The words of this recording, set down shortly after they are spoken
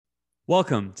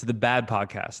Welcome to the Bad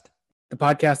Podcast. The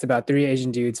podcast about three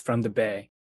Asian dudes from the Bay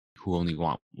who only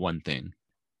want one thing.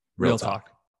 Real talk.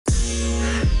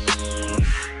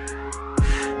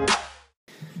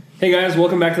 Hey guys,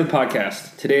 welcome back to the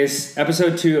podcast. Today is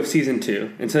episode 2 of season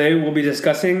 2, and today we'll be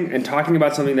discussing and talking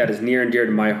about something that is near and dear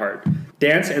to my heart: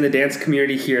 dance and the dance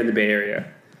community here in the Bay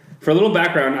Area. For a little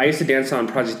background, I used to dance on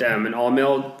Project M, an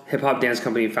all-male hip-hop dance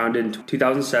company founded in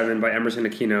 2007 by Emerson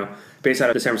Aquino, based out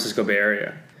of the San Francisco Bay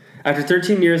Area. After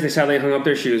 13 years, they sadly hung up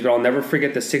their shoes, but I'll never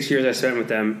forget the 6 years I spent with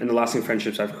them and the lasting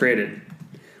friendships I've created.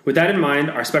 With that in mind,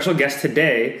 our special guest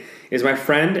today is my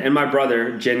friend and my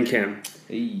brother, Jin Kim.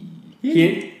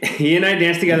 He and I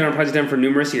danced together on Project M for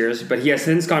numerous years, but he has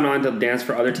since gone on to dance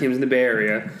for other teams in the Bay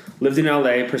Area, lived in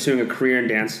LA pursuing a career in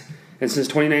dance, and since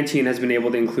 2019 has been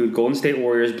able to include Golden State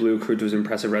Warriors Blue Crew to his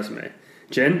impressive resume.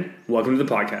 Jin, welcome to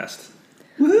the podcast.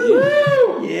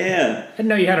 Woo! Yeah. I didn't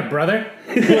know you had a brother.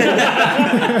 Dude,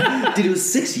 it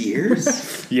was 6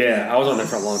 years. Yeah, I was on there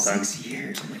for a long time. 6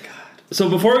 years. Oh my god. So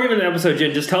before we get into the episode,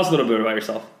 Jin, just tell us a little bit about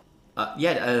yourself.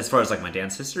 As far as like my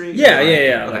dance history. Yeah.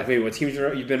 Okay. Like maybe what teams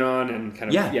you've been on and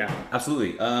kind of. Yeah,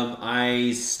 absolutely.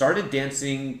 I started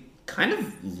dancing kind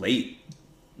of late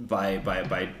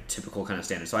by typical kind of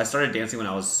standards. So I started dancing when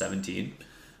I was 17.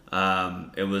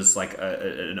 It was like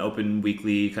an open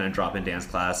weekly kind of drop-in dance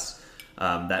class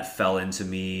that fell into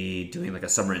me doing like a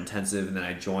summer intensive, and then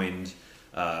I joined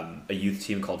a youth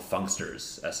team called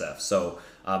Funksters SF. So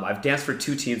I've danced for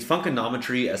 2 teams.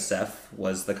 Funkonometry SF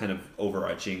was the kind of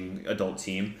overarching adult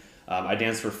team. I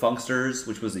danced for Funksters,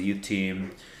 which was a youth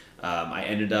team. I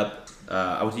ended up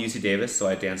I went to UC Davis, so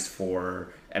I danced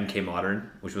for MK Modern,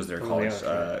 which was their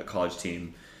college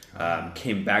team.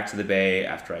 Came back to the Bay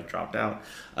after I dropped out.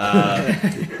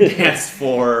 Danced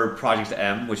for Project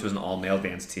M, which was an all-male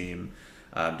dance team.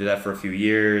 Did that for a few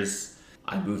years.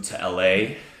 I moved to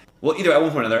LA. Well, either at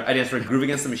one point or another, I danced for Groove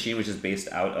Against the Machine, which is based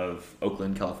out of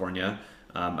Oakland, California,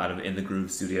 out of In the Groove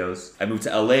Studios. I moved to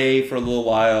LA for a little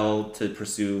while to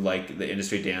pursue like the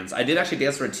industry dance. I did actually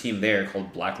dance for a team there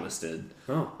called Blacklisted.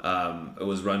 It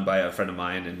was run by a friend of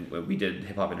mine, and we did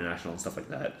Hip Hop International and stuff like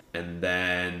that. And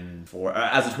then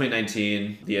as of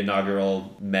 2019, the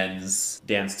inaugural men's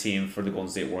dance team for the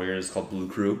Golden State Warriors called Blue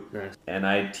Crew. Nice. And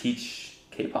I teach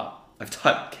K-pop. I've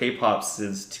taught K-pop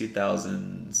since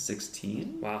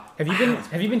 2016. Wow. Have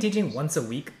you been teaching once a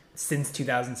week since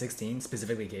 2016,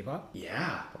 specifically K-pop?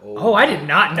 Yeah. Oh, I did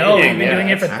not know you've been doing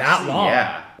it for that long.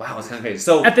 Yeah. Wow, it's kind of crazy.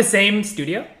 So at the same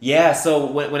studio? Yeah. So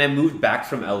when I moved back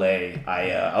from LA,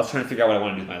 I was trying to figure out what I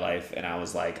want to do with my life, and I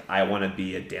was like, I want to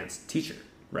be a dance teacher,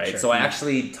 right? Sure. So I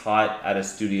actually taught at a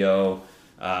studio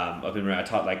up in I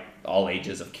taught like all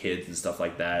ages of kids and stuff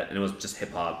like that, and it was just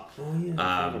hip hop. Oh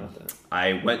yeah.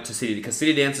 I went to City because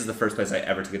City Dance is the first place I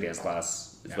ever took a dance class.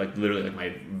 It's like literally like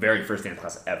my very first dance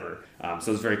class ever.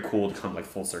 So it was very cool to come like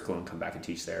full circle and come back and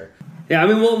teach there. Yeah, I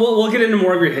mean, we'll get into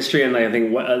more of your history and like I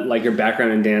think what, like your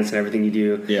background in dance and everything you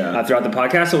do throughout the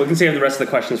podcast. So we can save the rest of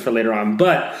the questions for later on.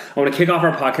 But I want to kick off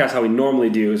our podcast how we normally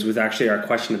do is with actually our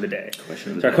question of the day.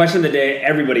 Our question of the day,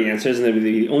 everybody answers, and it'll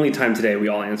be the only time today we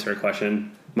all answer a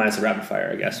question. Minus a rapid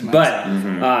fire, I guess.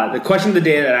 The question of the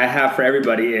day that I have for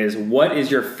everybody is: what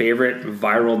is your favorite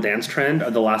viral dance trend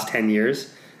of the last 10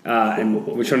 years? And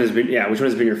which one has been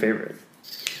your favorite?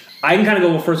 I can kind of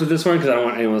go first with this one because I don't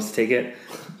want anyone else to take it.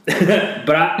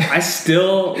 But I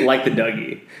still like the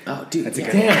Dougie. Oh, dude, that's a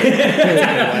good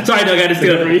one. Sorry, Doug, I had to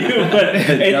steal it from you. But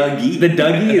the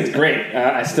Dougie is great.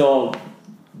 I still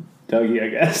Dougie, I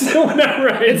guess.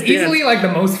 It's easily like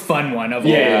the most fun one of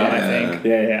all. I think.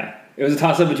 Yeah. It was a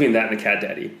toss-up between that and the Cat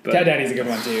Daddy. But, Cat Daddy's a good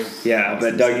one, too. Yeah,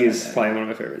 but Dougie is probably one of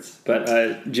my favorites. But,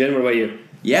 Jen, what about you?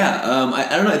 Yeah,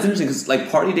 I don't know. It's interesting because,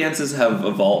 like, party dances have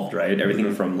evolved, right?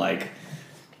 Everything from, like,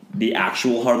 the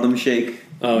actual Harlem Shake.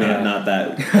 Not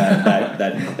that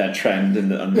trend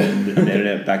on the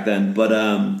internet back then. But,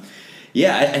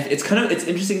 it's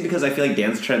interesting because I feel like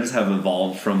dance trends have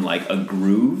evolved from, like, a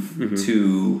groove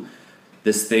to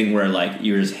this thing where, like,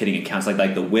 you're just hitting accounts.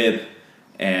 Like the whip.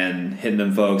 And hitting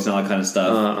them folks and all that kind of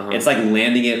stuff. It's like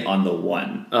landing it on the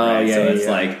one. Right? It's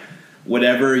like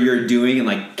whatever you're doing and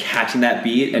like catching that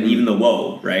beat and even the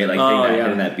whoa, right? Like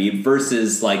hitting that beat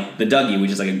versus like the Dougie,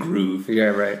 which is like a groove. Yeah,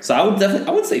 right. So I would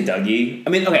say Dougie. I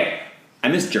mean, okay, I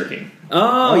miss jerking.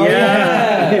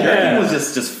 Jerking was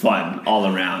just fun all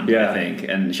around. I think,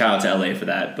 and shout out to LA for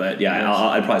that. But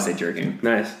I'd probably say jerking.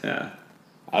 Nice. Yeah,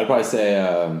 I'd probably say.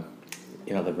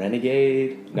 The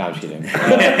Renegade. No, I'm just kidding. The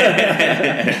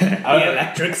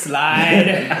electric slide.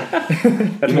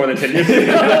 That's more than 10 years ago.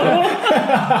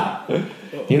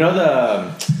 You know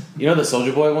the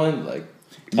Soulja Boy one? Like,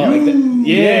 I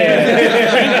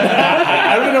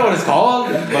don't know what it's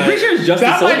called. But I'm pretty sure was Justin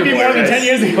That might be Boy, more than right? 10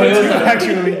 years ago, too,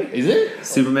 actually. Is it?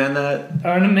 Superman that?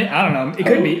 I don't know. It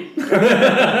could be.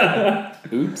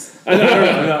 Oops. I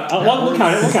don't know. We'll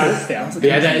count it. Yeah.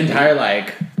 Yeah, that entire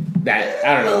like that.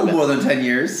 I A don't little know. more than 10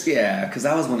 years. Yeah, because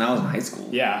that was when I was in high school.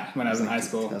 Yeah, when I was in high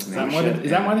school. Is that Oh, more than, shit,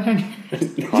 is that more than 10 years?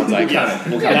 Han's like, Count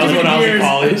it. We'll Yeah, count it. that was when I was in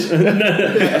college.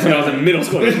 That's when I was in middle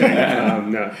school.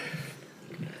 No.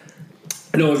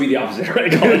 No, it would be the opposite, right?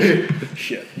 College.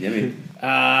 Shit. Yeah, I mean,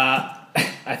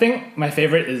 I think my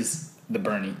favorite is the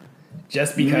Bernie.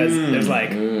 Just because there's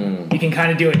like, you can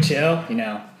kind of do it chill, you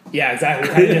know. Yeah, exactly.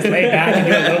 Kind of just lay back and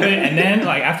do it a little bit. And then,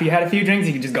 like, after you had a few drinks,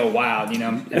 you can just go wild, you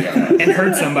know, and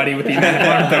hurt somebody with the amount of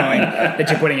arm throwing that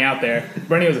you're putting out there.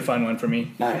 Bernie was a fun one for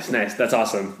me. Nice. That's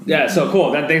awesome. Yeah, so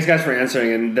cool. Thanks, guys, for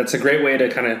answering. And that's a great way to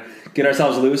kind of get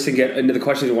ourselves loose and get into the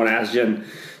questions we want to ask Jen.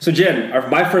 So, Jen,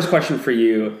 my first question for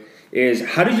you is,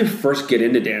 how did you first get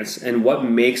into dance, and what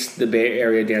makes the Bay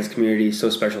Area dance community so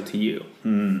special to you?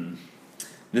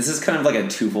 this is kind of like a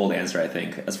twofold answer, I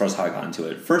think, as far as how I got into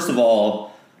it. First of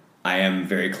all, I am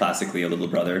very classically a little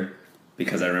brother,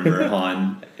 because I remember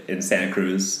Han in Santa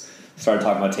Cruz started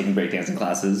talking about taking breakdancing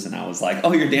classes, and I was like,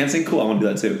 oh, you're dancing? Cool, I want to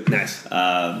do that too. Nice.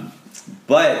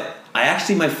 But I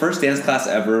actually, my first dance class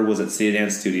ever was at City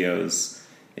Dance Studios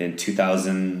in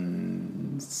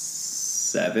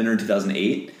 2007 or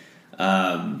 2008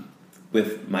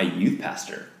 with my youth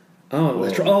pastor. Oh,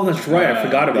 that's right. I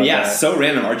forgot about Yeah, that. so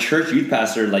random. Our church youth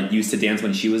pastor like used to dance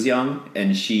when she was young,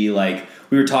 and she like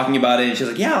we were talking about it, and she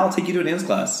was like, "Yeah, I'll take you to a dance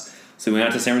class." So we went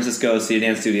out to San Francisco, City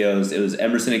Dance Studios. It was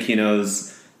Emerson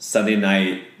Aquino's Sunday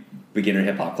night beginner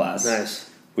hip hop class. Nice.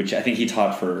 Which I think he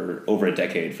taught for over a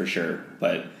decade for sure.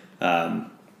 But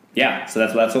yeah, so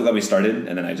that's what got me started,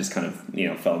 and then I just kind of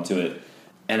fell into it.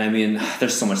 And I mean,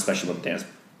 there's so much special about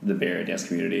the Bay Area dance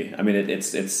community. I mean,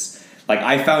 it's like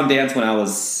I found dance when I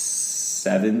was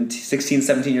 16,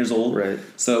 17 years old. Right.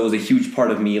 So it was a huge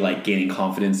part of me like gaining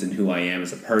confidence in who I am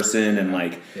as a person, and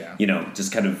like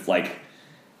just kind of like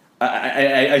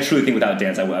I truly think without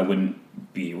dance I wouldn't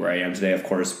be where I am today, of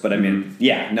course. But I mean,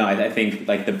 I think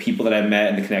like the people that I met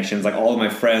and the connections, like all of my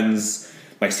friends,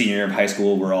 my senior year of high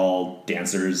school were all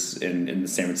dancers in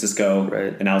San Francisco.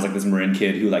 Right. And I was like this Marin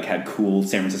kid who like had cool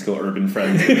San Francisco urban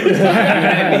friends. You know what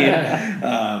I mean?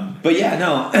 But yeah,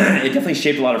 no, it definitely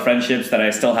shaped a lot of friendships that I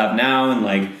still have now, and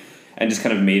just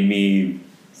kind of made me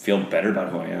feel better about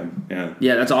who I am.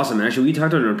 Yeah, that's awesome. Actually, we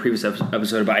talked about it in a previous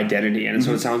episode about identity, and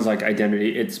so it sounds like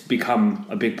identity, it's become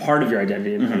a big part of your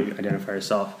identity and how you identify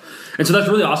yourself. And so that's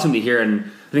really awesome to hear, and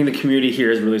I think the community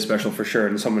here is really special for sure,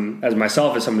 and someone, as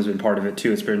myself, as someone who's been part of it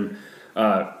too, it's been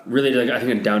really, like, I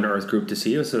think, a down-to-earth group to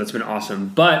see, so that's been awesome.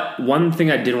 But one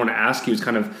thing I did want to ask you is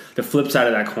kind of the flip side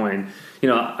of that coin.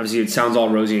 Obviously it sounds all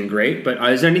rosy and great, but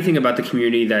is there anything about the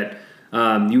community that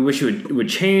you wish it would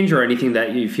change, or anything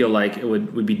that you feel like it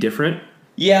would be different?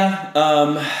 Yeah,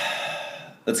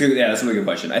 that's a really good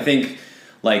question. I think,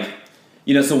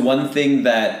 so one thing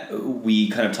that we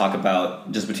kind of talk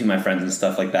about just between my friends and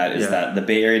stuff like that is that the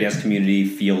Bay Area dance community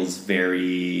feels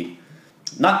very,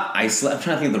 not isolated, I'm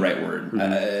trying to think of the right word.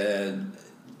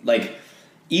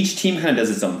 Each team kind of does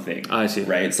its own thing. I see.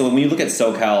 Right? So when you look at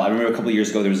SoCal, I remember a couple of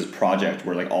years ago there was this project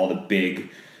where all the big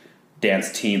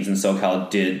dance teams in SoCal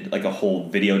did a whole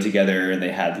video together, and they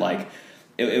had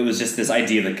it was just this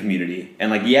idea of the community.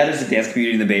 And there's a dance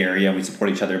community in the Bay Area and we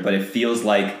support each other, but it feels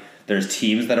like there's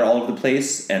teams that are all over the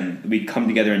place, and we come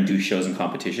together and do shows and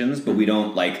competitions, but we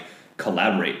don't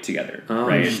collaborate together,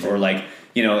 right? Or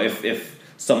if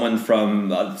someone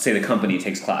from say the company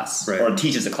takes class, right, or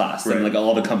teaches a class, then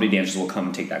all the company dancers will come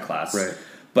and take that class. Right.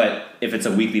 But if it's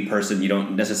a weekly person, you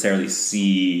don't necessarily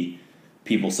see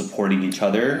people supporting each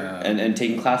other and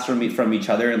taking class from each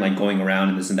other and going around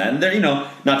and this and that. And there,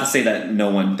 not to say that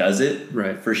no one does it,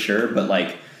 right, for sure, but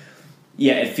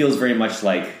it feels very much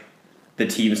like the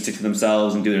teams stick to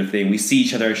themselves and do their thing. We see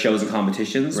each other at shows and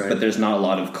competitions, but there's not a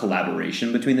lot of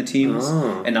collaboration between the teams,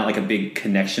 and not a big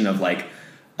connection of a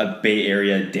Bay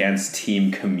Area dance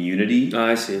team community.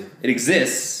 I see. It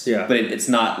exists, but it's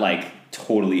not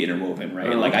totally interwoven,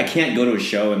 right? I can't go to a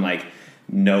show and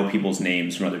know people's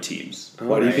names from other teams.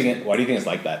 Why do you think it's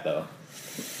like that though?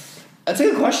 That's a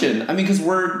good question. I mean, because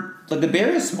we're the Bay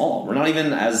Area is small. We're not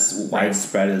even as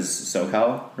widespread as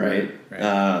SoCal, right?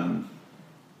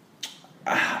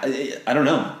 I don't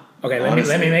know. Okay, let me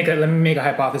make a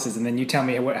hypothesis, and then you tell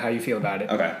me how you feel about it.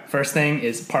 Okay. First thing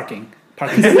is parking. I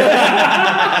ain't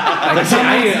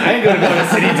gonna go to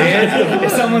City Dance.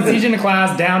 If someone's teaching a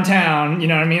class downtown, you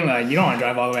know what I mean? You don't want to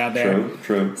drive all the way out there.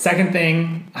 True. Second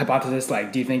thing, hypothesis,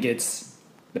 do you think it's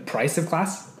the price of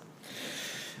class?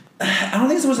 I don't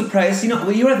think it's so much the price. You know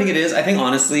what I think it is? I think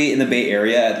honestly, in the Bay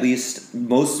Area, at least,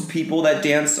 most people that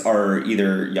dance are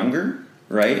either younger,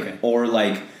 right? Okay. Or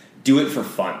like do it for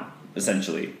fun,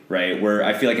 essentially, right? Where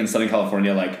I feel like in Southern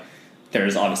California, like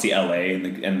there's obviously LA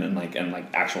and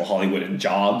actual Hollywood and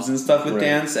jobs and stuff with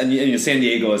dance. And you know, San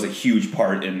Diego is a huge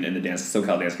part in the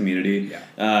SoCal dance community.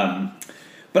 Yeah.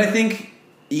 But I think,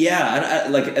 yeah,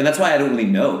 and that's why I don't really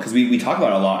know, because we talk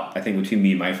about it a lot, I think, between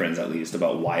me and my friends at least,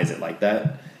 about why is it like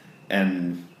that.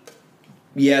 And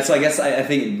yeah, so I guess I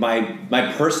think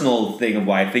my personal thing of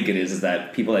why I think it is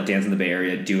that people that dance in the Bay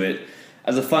Area do it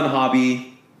as a fun hobby,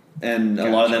 and a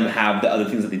lot of them have the other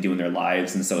things that they do in their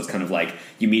lives, and so it's kind of like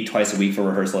you meet twice a week for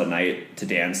rehearsal at night to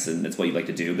dance, and it's what you like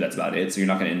to do, but that's about it. So you're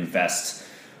not going to invest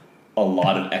a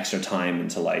lot of extra time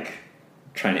into like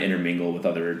trying to intermingle with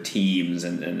other teams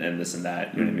and this and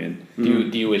that. You know what I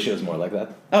mean? Do you wish it was more like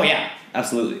that? Oh yeah,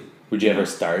 absolutely. Would you ever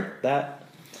start that?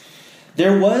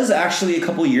 There was actually a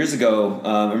couple of years ago.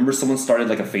 I remember someone started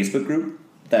like a Facebook group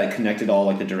that connected all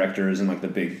like the directors and like the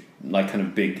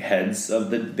big heads of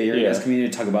the Bay Area dance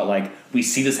community to talk about like, we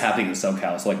see this happening in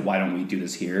SoCal, so like why don't we do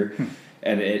this here?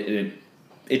 And it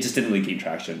just didn't really gain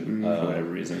traction for whatever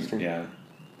reason. Yeah.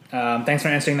 Thanks for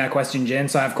answering that question, Jin.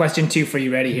 So I have question 2 for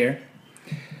you ready here.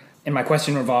 And my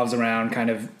question revolves around kind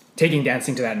of taking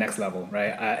dancing to that next level, right?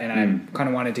 And I kind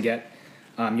of wanted to get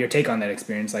your take on that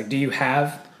experience. Like, do you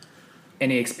have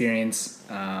any experience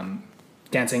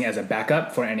dancing as a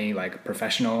backup for any like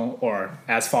professional, or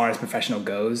as far as professional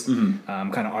goes,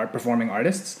 kind of performing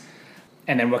artists?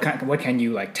 And then what can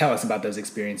you like tell us about those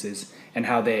experiences and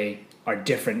how they are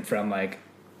different from like,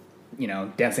 you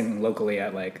know, dancing locally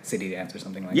at like City Dance or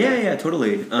something like that? Yeah,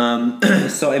 totally.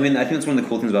 So I mean, I think that's one of the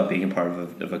cool things about being a part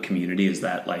of a community is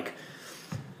that like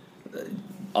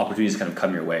opportunities kind of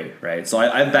come your way, right? So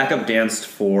I've backup danced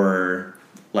for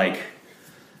like,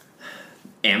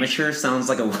 amateur sounds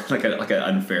like an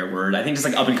unfair word. I think just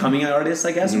like up and coming artists,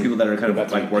 I guess, or people that are kind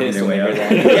of like working their way up.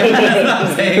 Yeah, that's what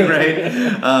I'm saying,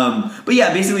 right? But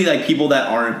yeah, basically like people that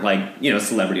aren't like, you know,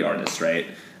 celebrity artists, right?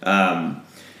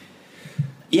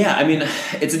 Yeah, I mean,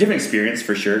 it's a different experience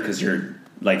for sure, because you're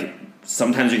like,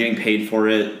 sometimes you're getting paid for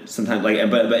it, sometimes like,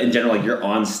 but in general, like you're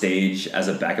on stage as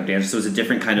a backup dancer, so it's a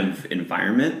different kind of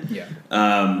environment. Yeah.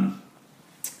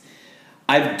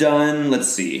 I've done, let's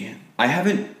see, I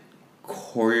haven't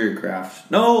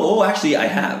choreographed. Actually I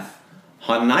have.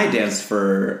 Han and I danced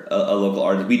for a local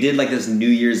artist. We did like this New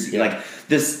Year's, like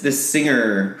this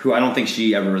singer who I don't think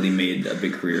she ever really made a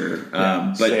big career.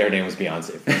 But her name was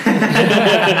Beyonce.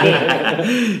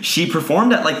 She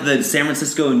performed at like the San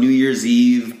Francisco New Year's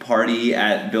Eve party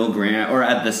at Bill Grant, or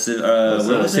at the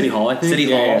City Hall, I think.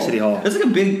 City Hall. Yeah, City Hall. It was like a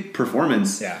big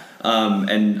performance. Yeah.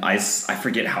 And I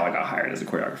forget how I got hired as a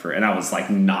choreographer, and I was like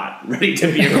not ready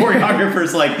to be a choreographer.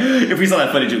 So like, if we saw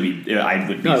that footage, I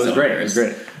would be. No, it was so great. It was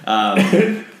great.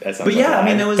 But yeah, I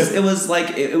mean, it was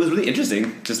like it was really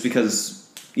interesting, just because,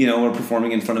 you know, we're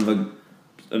performing in front of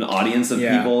an audience of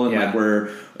people, and like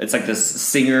it's like this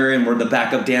singer, and we're the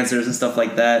backup dancers and stuff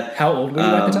like that. How old were you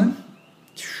at the time?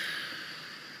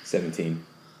 17.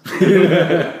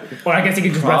 Or I guess you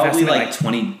could just rough Probably estimate, like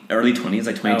 20, early 20s,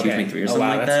 like 22, 23 or something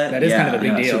like that. That is kind of a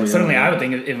big deal. super Certainly, young. I would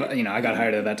think if you know, I got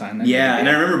hired at that time. Then And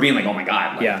I remember being like, "Oh my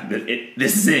god, like,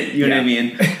 this is it." You know what I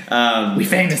mean? we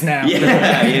famous now.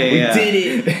 Yeah. We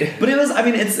did it. But it was. I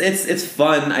mean, it's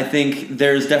fun. I think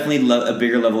there's definitely a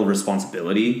bigger level of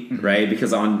responsibility, right?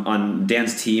 Because on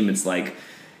dance team, it's like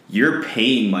you're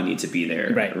paying money to be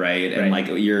there, right? And like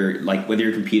you're like, whether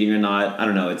you're competing or not, I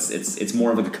don't know. It's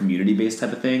more of like a community based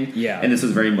type of thing. Yeah. And this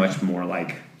was very much more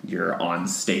like you're on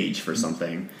stage for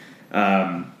something.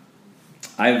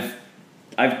 I've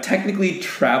technically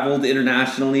traveled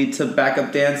internationally to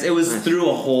backup dance. It was through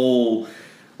a whole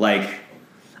like,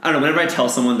 I don't know, whenever I tell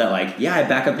someone that like, yeah, I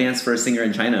backup danced for a singer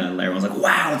in China, and everyone's like,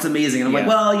 wow, it's amazing. And I'm like,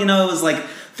 well, you know, it was like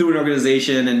through an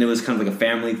organization, and it was kind of like a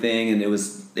family thing, and it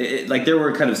was like there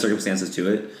were kind of circumstances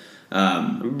to it.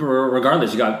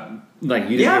 Regardless, you got like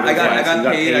you. Yeah, I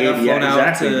got paid. I got flown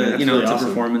out to really to awesome.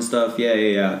 perform and stuff.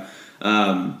 Yeah.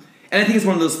 And I think it's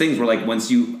one of those things where like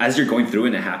once as you're going through it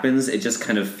and it happens, it just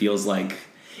kind of feels like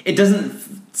it doesn't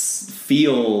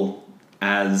feel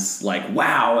as like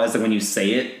wow as like when you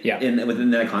say it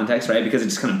within that context, right? Because it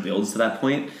just kind of builds to that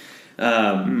point.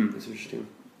 That's interesting.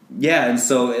 Yeah, and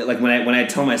so like when I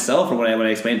tell myself, or when I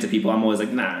explain it to people, I'm always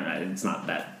like, nah, it's not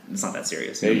that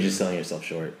serious. Maybe you're just selling yourself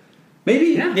short. Maybe,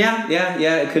 yeah.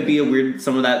 It could be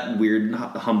some of that weird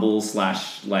humble /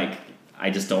 like I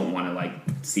just don't want to like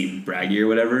seem braggy or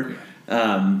whatever.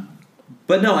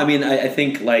 But no, I mean I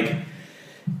think like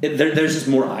there's just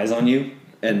more eyes on you,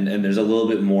 and there's a little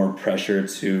bit more pressure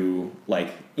to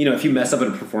like if you mess up at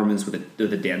a performance with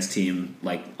a dance team,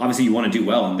 like obviously you want to do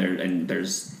well, and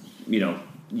there's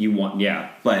you want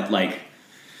but like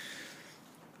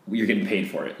you're getting paid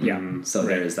for it. Yeah. So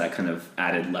there is that kind of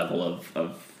added level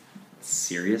of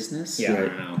seriousness. Yeah. I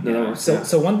don't know.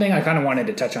 So one thing I kind of wanted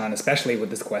to touch on, especially with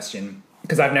this question,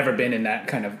 because I've never been in that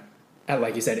kind of,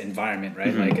 like you said, environment,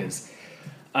 right? Like is,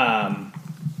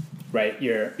 right,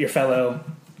 your fellow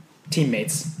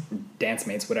teammates, dance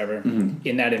mates, whatever,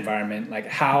 in that environment, like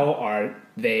how are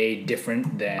they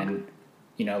different than,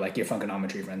 like your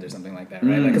funkonometry friends or something like that,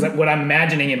 right? Like, because what I'm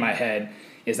imagining in my head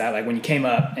is that like when you came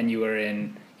up and you were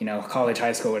in, college,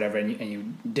 high school, whatever, and you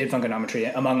did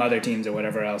funkonometry among other teams or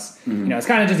whatever else, it's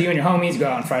kind of just you and your homies, you go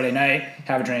out on Friday night,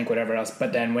 have a drink, whatever else.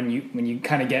 But then when you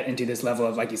kind of get into this level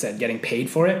of, like you said, getting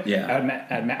paid for it,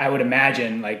 I would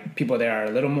imagine like people there are a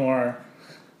little more,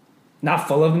 not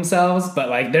full of themselves, but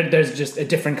like there's just a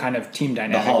different kind of team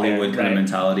dynamic. The Hollywood kind of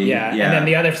mentality. Yeah. And then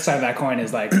the other side of that coin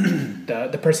is like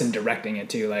the person directing it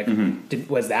too. Like,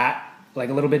 was that like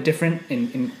a little bit different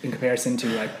in comparison to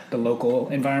like the local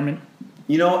environment?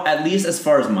 At least as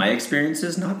far as my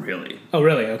experiences, not really. Oh,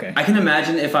 really? Okay. I can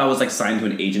imagine if I was like signed to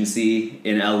an agency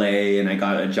in LA and I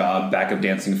got a job backup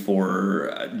dancing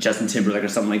for Justin Timberlake or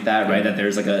something like that, right? That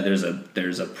there's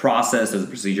a process, there's a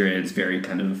procedure, and it's very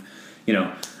kind of,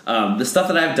 the stuff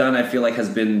that I've done, I feel like has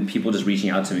been people just reaching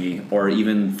out to me, or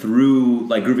even through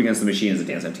like Group Against the Machine is a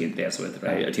dance team to dance with,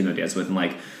 right? A team to dance with, and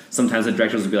like sometimes the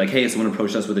directors would be like, hey, someone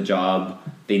approached us with a job,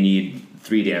 they need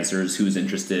 3 dancers, who's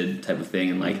interested, type of thing,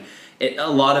 and like.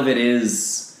 A lot of it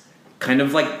is kind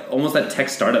of like almost that tech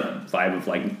startup vibe of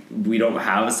like we don't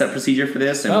have a set procedure for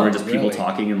this, and we're just people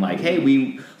talking and like, hey,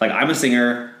 I'm a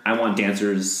singer, I want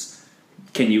dancers.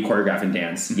 Can you choreograph and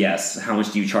dance? Yes. How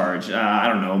much do you charge? I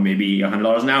don't know, maybe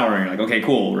 $100 an hour. And you're like, okay,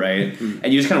 cool, right?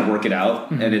 And you just kind of work it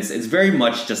out, and it's very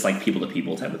much just like people to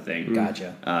people type of thing.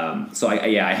 Gotcha. So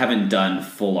I haven't done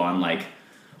full on like,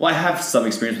 well, I have some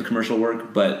experience with commercial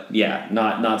work, but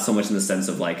not so much in the sense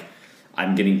of like.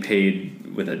 I'm getting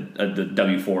paid with the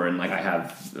W-4 and like I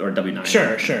have, or W-9.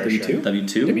 Sure. W-2?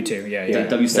 W-2, yeah.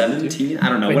 W-17? I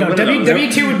don't know. Wait, no,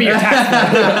 W-2 would be your tax.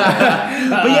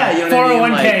 But yeah,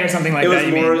 401k or something like that.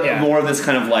 It was more of this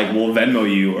kind of like, we'll Venmo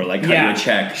you or like cut you a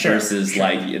check versus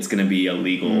like it's going to be a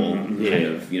legal kind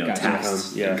of,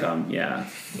 taxed income. Yeah.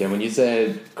 Yeah, when you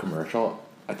said commercial,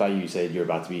 I thought you said you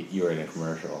were in a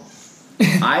commercial.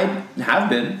 I have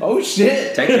been. Oh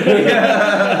shit. Technically,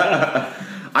 yeah.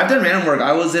 I've done random work.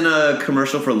 I was in a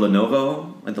commercial for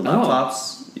Lenovo, like the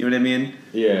laptops. You know what I mean?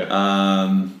 Yeah.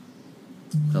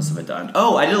 What else have I done?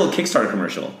 Oh, I did a little Kickstarter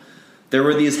commercial. There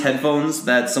were these headphones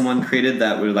that someone created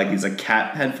that were like these like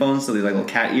cat headphones, so these like little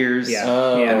cat ears.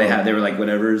 Yeah. And they were like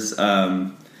whatever's.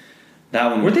 That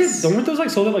one weren't those like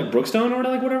sold at like Brookstone or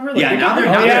like whatever? Like, now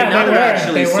they're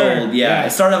actually sold. Yeah, it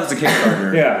started off as a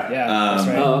Kickstarter. Yeah, that's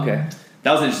right. Oh, okay.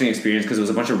 That was an interesting experience because it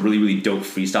was a bunch of really, really dope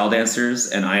freestyle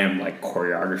dancers, and I am like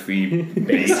choreography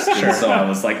based. And so I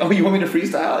was like, "Oh, you want me to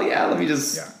freestyle? Yeah, let me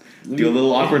just do a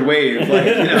little awkward wave, like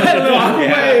a little awkward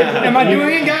wave. Am I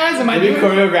doing it, guys? Am I doing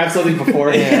choreograph something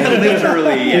beforehand?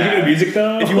 Literally, yeah. Did you do music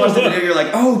though? If you watch the video, you're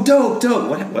like, "Oh, dope.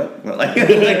 What? Like,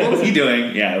 what was he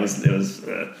doing?" Yeah, it was.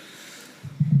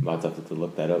 I'll have to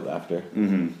look that up after.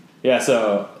 Mm-hmm. Yeah,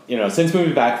 so since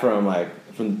moving back from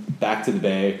back to the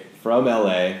Bay from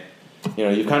LA.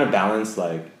 You've kind of balanced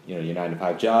like your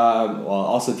 9-to-5 job while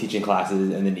also teaching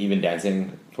classes and then even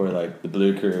dancing for like the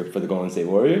Blue Crew for the Golden State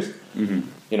Warriors. Mm-hmm.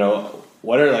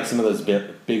 What are like some of those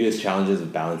biggest challenges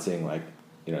of balancing like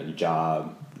your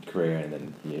job, career, and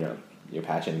then your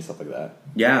passion and stuff like that?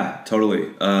 Yeah,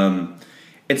 totally.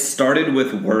 It started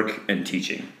with work and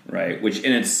teaching, right? Which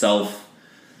in itself,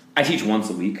 I teach once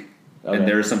a week. Okay. And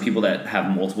there are some people that have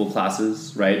multiple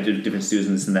classes, right? Different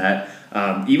students and that.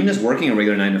 Even just working a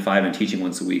regular 9-to-5 and teaching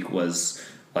once a week was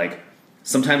like,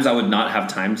 sometimes I would not have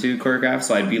time to choreograph.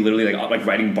 So I'd be literally like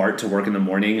riding BART to work in the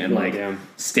morning and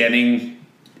standing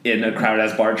in a crowded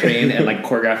ass BART train and like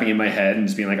choreographing in my head and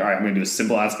just being like, all right, I'm going to do a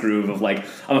simple ass groove of like,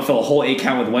 I'm going to fill a whole 8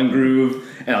 count with one groove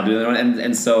and I'll do that one.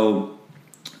 And so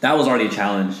that was already a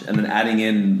challenge. And then adding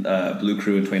in Blue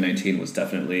Crew in 2019 was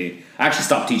definitely, I actually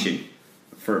stopped teaching.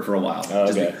 For a while,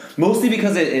 mostly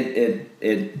because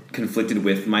it conflicted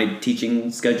with my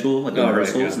teaching schedule, like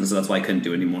rehearsals, and so that's why I couldn't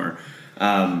do it anymore.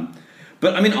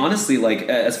 But I mean, honestly, like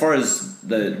as far as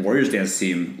the Warriors dance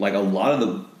team, like a lot of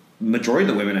the majority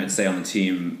of the women I'd say on the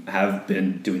team have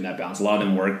been doing that balance. A lot of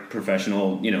them work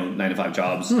professional, 9-to-5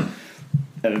 jobs,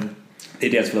 and they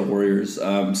dance for the Warriors.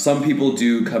 Some people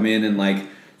do come in and like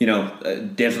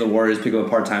dance for the Warriors, pick up a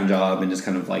part-time job, and just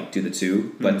kind of like do the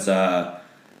two, but.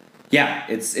 Yeah,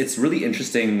 it's really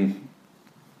interesting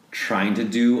trying to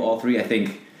do all three. I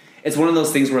think it's one of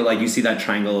those things where like you see that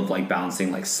triangle of like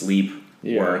balancing like sleep,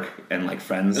 work, and like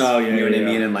friends. Oh, yeah, you know what I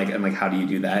mean? And like how do you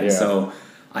do that? Yeah. So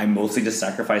I mostly just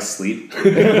sacrifice sleep,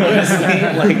 honestly,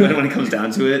 like when it comes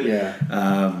down to it.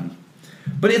 Yeah.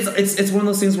 But it's one of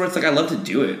those things where it's like I love to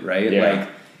do it, right? Yeah. Like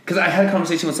because I had a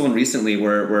conversation with someone recently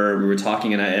where we were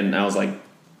talking and I was like,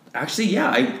 actually,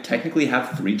 yeah, I technically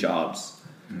have 3 jobs,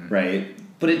 right?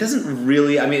 But it doesn't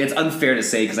really. I mean, it's unfair to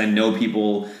say because I know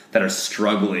people that are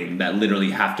struggling that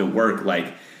literally have to work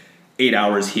like 8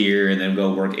 hours here and then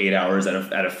go work 8 hours at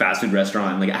a fast food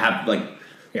restaurant. Like I have like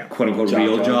quote unquote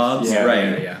real jobs, Yeah,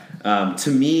 right? yeah.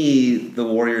 To me, the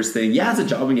Warriors thing, it's a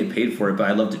job and get paid for it, but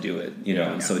I love to do it, you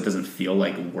know. So it doesn't feel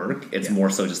like work. It's more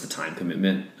so just the time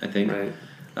commitment, I think. Right.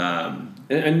 Um,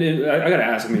 And I gotta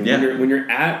ask, I mean, when you're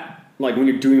at like when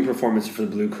you're doing performances for the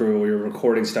Blue Crew or you're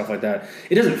recording stuff like that,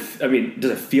 it doesn't. I mean,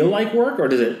 does it feel like work or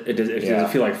does it does it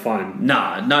feel like fun?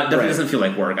 Definitely doesn't feel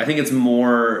like work. I think it's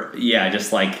more,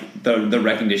 just like the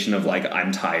recognition of like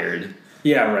I'm tired.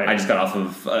 Yeah, right. I just got off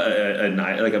of a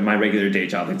night, like my regular day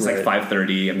job. It's like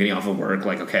 5:30. I'm getting off of work.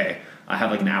 Like, okay, I have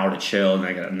like an hour to chill,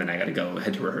 and then I got to go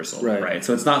head to rehearsal. Right.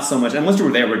 So it's not so much. And once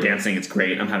we're there, we're dancing. It's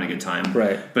great. I'm having a good time.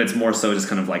 Right. But it's more so just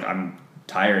kind of like I'm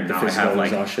tired now. I have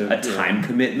like a time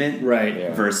commitment. Right.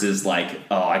 Yeah. Versus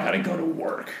like, I got to go to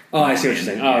work. Oh, I see what you're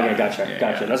saying. Oh, okay, gotcha.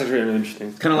 That's actually really interesting.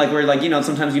 It's kind of like where like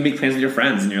sometimes you make plans with your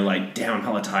friends and you're like, damn, I'm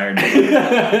hella tired.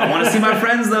 I want to see my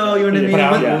friends though. You know what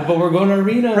I mean? But we're going to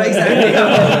arena. Right, exactly.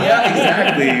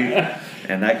 Exactly.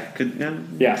 And that could,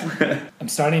 I'm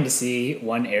starting to see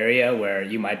one area where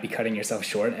you might be cutting yourself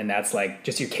short, and that's like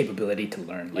just your capability to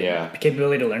learn. Like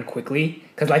capability to learn quickly.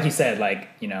 Because like you said, like,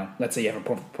 let's say you have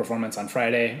a performance on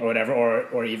Friday or whatever,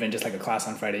 or even just like a class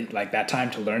on Friday, like that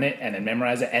time to learn it and then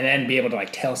memorize it and then be able to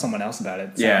like tell someone else about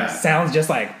it. Sounds just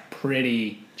like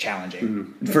pretty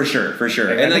challenging. For sure.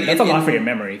 And like, that's a lot for your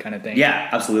memory kind of thing. Yeah,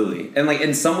 absolutely. And like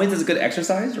in some ways it's a good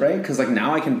exercise, right? Because like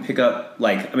now I can pick up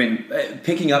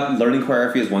picking up learning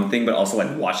choreography is one thing, but also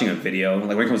like watching a video,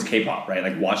 like when it comes to K-pop, right?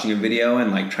 Like watching a video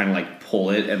and like trying to like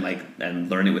pull it and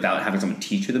learn it without having someone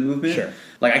teach you the movement. Sure.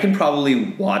 Like I can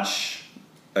probably watch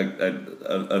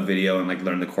a video and like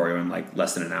learn the choreo in like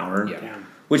less than an hour. Yeah.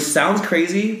 Which sounds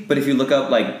crazy, but if you look up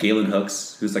like Galen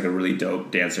Hooks, who's like a really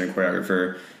dope dancer and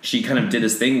choreographer, she kind of did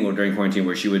this thing during quarantine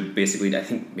where she would basically, I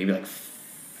think maybe like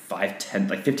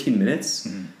 15 minutes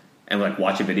and like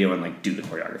watch a video and like do the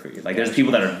choreography. Like there's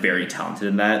people that are very talented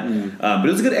in that. But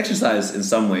it was a good exercise in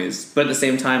some ways. But at the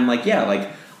same time, like,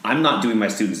 I'm not doing my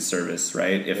students a service,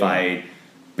 right? If I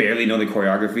barely know the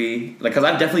choreography, like, cause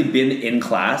I've definitely been in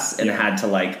class and had to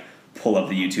like pull up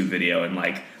the YouTube video and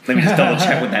like, let me just double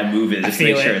check what that move is just to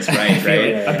make sure it's right,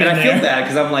 right? And I feel that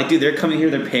because I'm like, dude, they're coming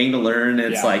here, they're paying to learn.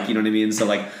 And it's like, you know what I mean? So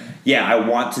like, I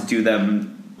want to do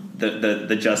them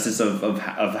the justice of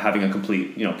having a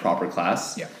complete, proper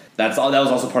class. Yeah. That was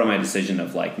also part of my decision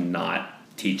of like not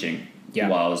teaching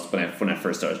while when I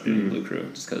first started doing Blue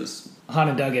Crew, just because. Han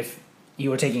and Doug, if you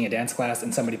were taking a dance class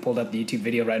and somebody pulled up the YouTube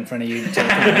video right in front of you,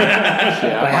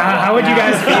 how would you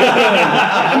guys feel?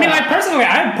 I mean, like personally,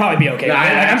 I'd probably be okay with it.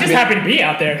 Like, I'm just happy to be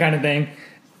out there, kind of thing.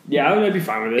 Yeah, I would be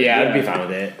fine with it. Yeah, I'd be fine with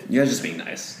it. You guys just being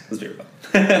nice. Let's be real.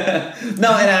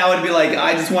 No, and I would be like,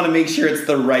 I just want to make sure it's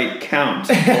the right count.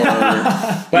 Or,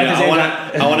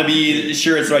 I want to be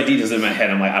sure it's the right details in my head.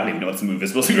 I'm like, I don't even know what the move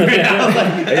is supposed to be right now.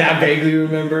 I vaguely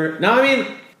remember. No, I mean,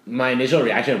 my initial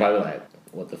reaction was probably like,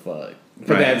 what the fuck?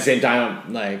 But then at the same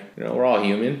time, like, we're all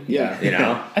human.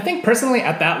 Yeah. I think personally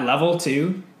at that level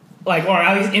too, like, or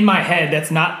at least in my head,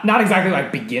 that's not exactly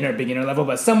like beginner level,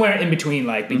 but somewhere in between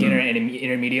like beginner and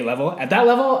intermediate level. At that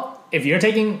level, if you're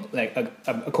taking like a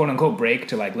quote unquote break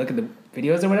to like look at the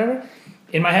videos or whatever,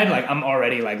 in my head, like I'm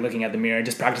already like looking at the mirror,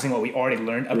 just practicing what we already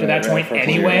learned up to that point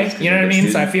anyway. You know what I mean?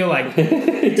 So I feel like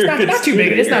it's not too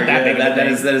big. It's not that big. That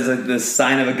is the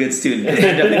sign of a good student.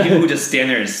 Definitely people who just stand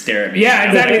there and stare at me.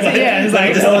 Yeah, exactly. It's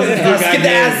like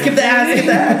skip the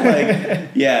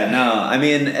ass. Like, no. I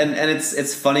mean, and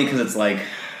it's funny because it's like,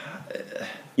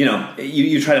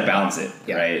 you try to balance it,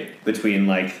 right, between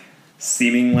like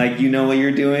seeming like you know what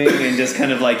you're doing and just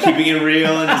kind of like keeping it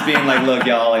real and just being like, look,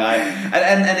 y'all, like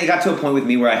and it got to a point with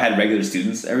me where I had regular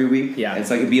students every week. Yeah. And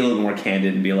so I could be a little more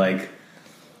candid and be like,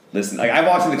 listen, like I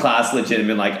walked into class legit and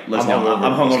been like, listen, I'm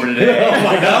hungover today. I'm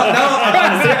like, no,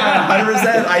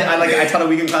 100%. I taught a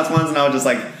weekend class once and I was just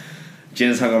like, Jen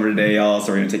is hungover today, y'all,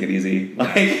 so we're gonna take it easy.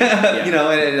 Like,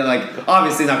 and like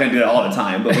obviously not gonna do that all the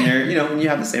time, but when you're, when you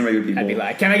have the same regular people, I'd be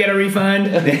like, can I get a refund?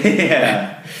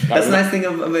 That's the nice thing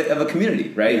of a community,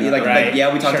 right?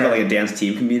 Yeah, we talked about like a dance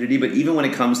team community, but even when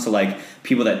it comes to like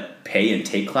people that pay and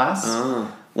take class,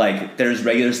 like there's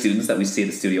regular students that we see at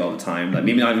the studio all the time. Like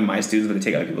maybe not even my students, but they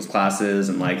take other people's classes,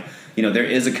 and like there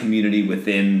is a community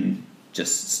within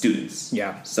just students.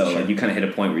 Yeah, So like you kind of hit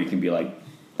a point where you can be like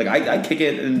I kick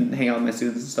it and hang out with my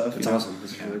students and stuff. It's awesome.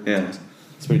 It's really cool. Yeah.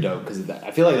 It's pretty dope because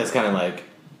I feel like that's kind of like,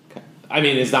 I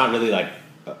mean, it's not really like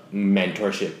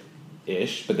mentorship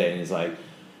ish, but then it's like,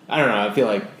 I don't know. I feel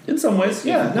like In some ways,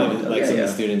 yeah. No, like yeah, some yeah. of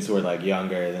the students who are like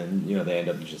younger, then they end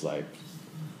up just like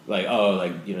oh,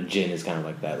 like Jin is kind of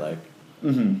like that, like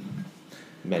Person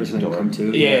I can mentor. come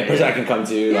to. Yeah, person I can come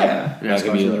to. Yeah. like, And ask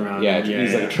that could be, questions around. Yeah, Yeah,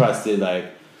 he's yeah. like a trusted like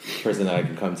person that I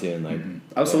can come to and like.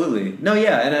 Absolutely. No,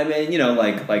 yeah, and I mean,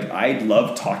 like I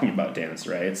love talking about dance,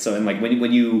 right? So and like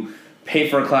when you pay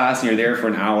for a class and you're there for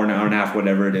an hour and a half,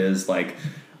 whatever it is, like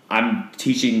I'm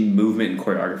teaching movement and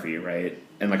choreography, right?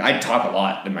 And like I talk a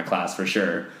lot in my class for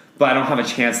sure, but I don't have a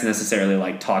chance to necessarily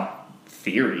like talk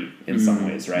theory in some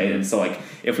ways, right? And so like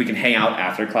if we can hang out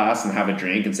after class and have a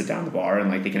drink and sit down at the bar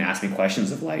and like they can ask me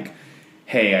questions of like,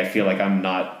 hey, I feel like I'm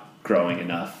not growing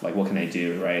enough, like what can I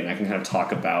do, right? And I can kind of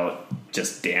talk about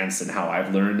just dance and how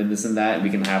I've learned and this and that, and we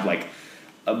can have like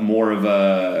a more of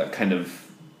a kind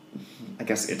of, I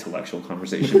guess, intellectual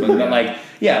conversation, but like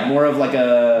more of like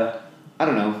a, I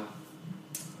don't know,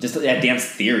 just a dance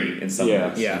theory in some Yeah.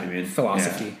 ways. Yeah. You know what I mean?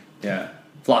 Philosophy. Yeah.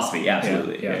 Philosophy,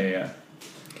 absolutely. Yeah. Yeah.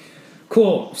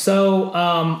 Cool. So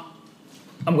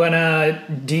I'm gonna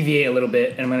deviate a little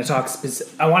bit, and I'm gonna talk.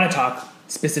 I want to talk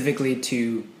specifically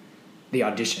to the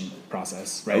audition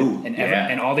process, right? Ooh,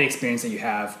 And all the experience that you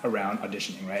have around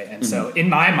auditioning, right? And so, in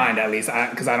my mind, at least,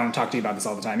 because I don't talk to you about this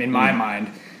all the time, in my mind,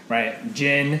 right,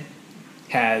 Jin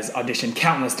has auditioned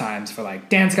countless times for like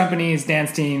dance companies,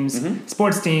 dance teams,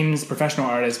 sports teams, professional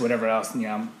artists, whatever else,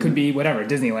 could be whatever,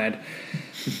 Disneyland.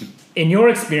 In your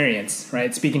experience,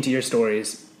 right, speaking to your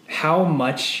stories, how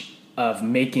much of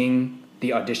making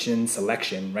the audition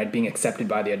selection, right, being accepted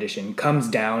by the audition, comes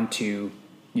down to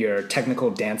your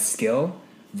technical dance skill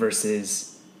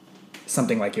versus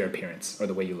something like your appearance or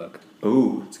the way you look?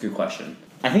 Ooh, it's a good question.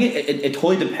 I think it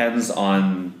totally depends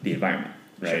on the environment,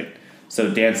 right? Sure.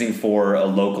 So dancing for a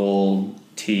local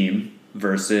team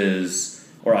versus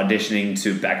or auditioning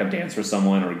to backup dance for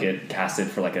someone or get casted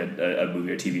for like a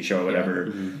movie or TV show or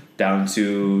whatever, down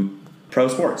to pro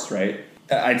sports, right?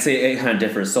 I'd say it kind of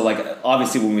differs. So like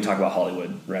obviously when we talk about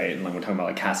Hollywood, right, and like we're talking about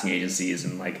like casting agencies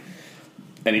and like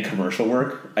any commercial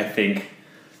work, I think.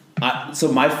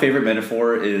 So my favorite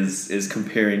metaphor is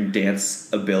comparing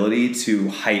dance ability to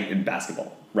height in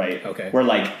basketball, right? Okay. Where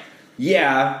like,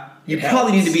 yeah, you It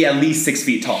probably helps. need to be at least 6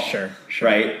 feet tall. Sure.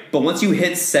 Right? But once you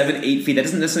hit 7-8 feet, that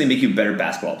doesn't necessarily make you a better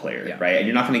basketball player, Yeah. right? And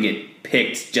you're not going to get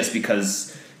picked just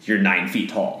because you're 9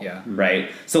 feet tall. Yeah. Right?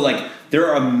 So like there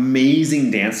are amazing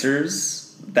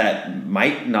dancers that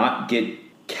might not get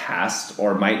cast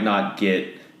or might not get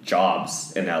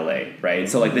jobs in LA, right?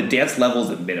 So like the dance level is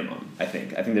a minimum, I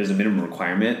think. I think there's a minimum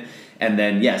requirement. And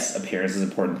then yes, appearance is an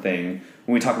important thing.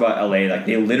 When we talk about LA, like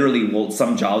they literally will,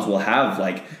 some jobs will have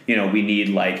like, we need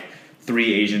like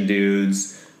 3 Asian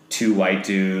dudes, 2 white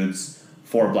dudes,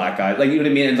 4 black guys. Like, you know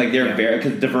what I mean? And like they're very,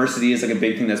 because diversity is like a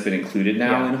big thing that's been included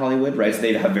now in Hollywood, right? So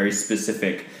they have very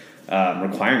specific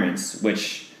requirements,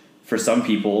 which for some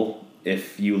people,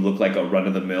 if you look like a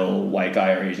run-of-the-mill white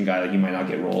guy or Asian guy, like you might not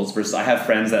get roles. Versus I have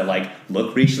friends that like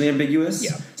look racially ambiguous.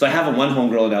 Yeah. So I have one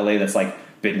homegirl in LA that's like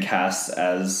been cast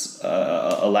as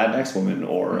a Latinx woman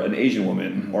or an Asian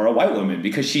woman or a white woman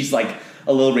because she's like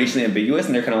a little racially ambiguous,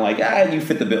 and they're kind of like, you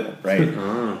fit the bill, right?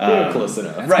 You're close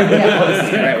enough. Right,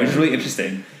 right, which is really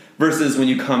interesting. Versus when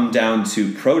you come down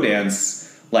to pro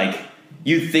dance, like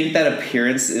you think that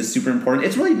appearance is super important.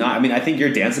 It's really not. I mean, I think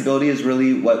your dance ability is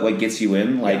really what gets you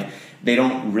in. Like they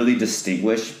don't really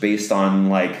distinguish based on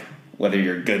like whether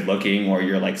you're good looking or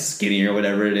you're like skinny or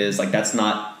whatever it is. Like that's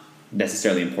not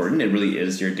necessarily important. It really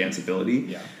is your dance ability.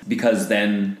 Yeah. Because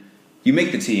then you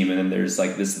make the team and then there's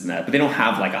like this and that, but they don't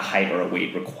have like a height or a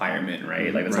weight requirement,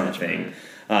 right? Like that's not a thing.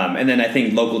 And then I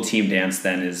think local team dance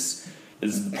then is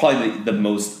probably the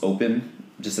most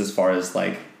open, just as far as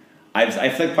like I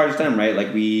feel like part of the time, right?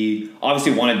 Like we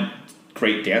obviously wanted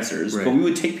great dancers, but we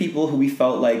would take people who we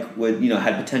felt like would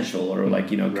had potential or like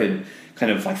could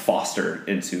kind of like foster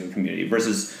into a community.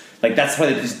 Versus like that's why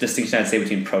the distinction I'd say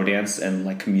between pro dance and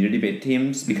like community based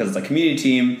teams, because it's like community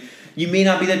team, you may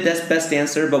not be the best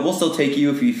dancer, but we'll still take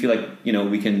you if you feel like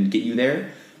we can get you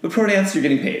there. But pro dance, you're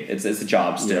getting paid. It's a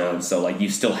job still, and so like you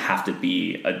still have to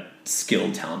be a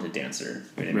skilled, talented dancer.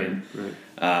 You know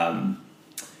what I mean?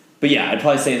 But yeah, I'd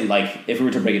probably say like if we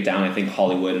were to break it down, I think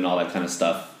Hollywood and all that kind of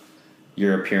stuff,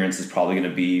 your appearance is probably going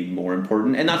to be more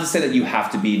important. And not to say that you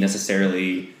have to be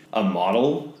necessarily a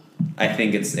model. I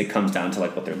think it comes down to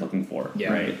like what they're looking for.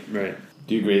 Yeah. Right. Right.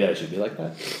 Do you agree that it should be like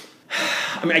that?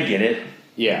 I mean, I get it.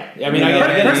 Yeah. I mean, You know,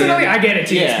 Personally, I get it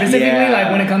too. Yeah. Specifically, Yeah.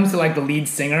 like when it comes to like the lead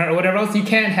singer or whatever else, you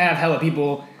can't have hella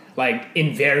people like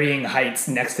in varying heights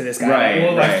next to this guy. Right, It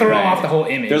will like right, throw right. off the whole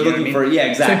image. They're you know looking what I mean? for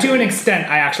exactly. So to an extent,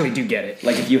 I actually do get it.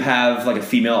 Like if you have like a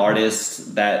female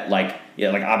artist that like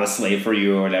I'm a slave for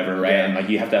you or whatever, right? Yeah. And like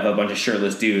you have to have a bunch of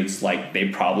shirtless dudes, like they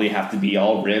probably have to be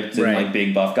all ripped and Right. like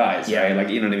big buff guys, Yeah. right? Like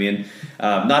you know what I mean?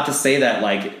 Not to say that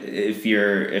like if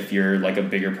you're like a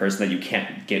bigger person that you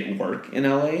can't get work in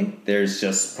LA, there's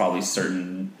just probably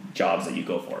certain jobs that you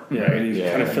go for. Yeah, right? and you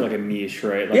Yeah. kind of feel like a niche,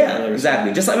 right? Like Yeah, others.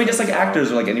 exactly. Just like actors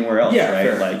or like anywhere else, Yeah, right?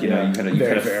 fair. Like you know, Yeah. you kind of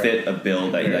Very fair. fit a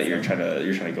bill that, Very that you're trying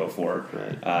to go for.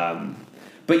 Right.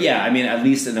 But yeah, I mean, at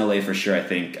least in LA for sure. I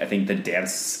think the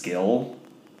dance skill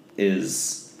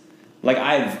is like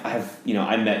I've you know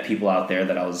I met people out there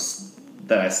that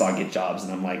I saw get jobs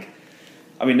and I'm like.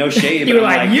 I mean, no shade. You but were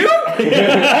I'm like, you?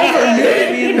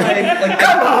 I mean, like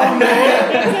come on,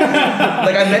 man.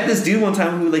 Like I met this dude one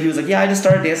time who like he was like, yeah, I just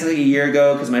started dancing like a year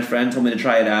ago because my friend told me to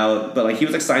try it out. But like he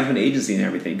was like signed to an agency and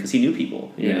everything because he knew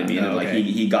people. You know what I mean? Oh, And like okay.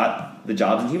 he got the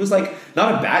jobs and he was like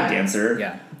not a bad dancer.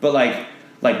 Yeah. But like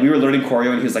we were learning choreo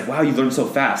and he was like, wow, you learned so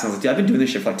fast. And I was like, dude, I've been doing this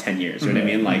shit for like 10 years. You know what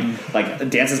I mean? Like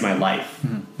dance is my life.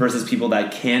 Versus people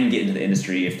that can get into the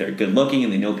industry if they're good looking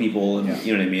and they know people and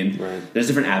you know what I mean. Right. There's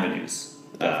different avenues.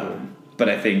 But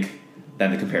I think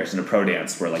then the comparison to pro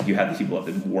dance, where like you have these people who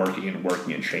have been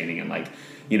working and training and like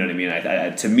you know what I mean. I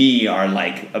to me are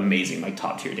like amazing, like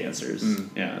top tier dancers.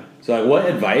 Yeah. So, like, what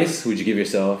advice would you give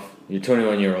yourself, your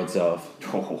 21-year-old self?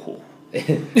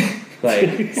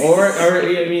 Like, or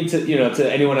I mean,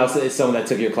 to anyone else, someone that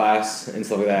took your class and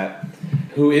stuff like that,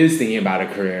 who is thinking about a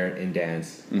career in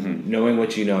dance, knowing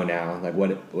what you know now, like,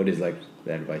 what is like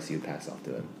the advice you would pass off to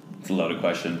them? It's a loaded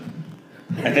question.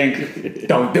 I think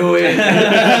Don't do it.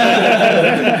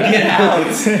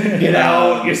 Get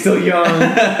out. You're still young.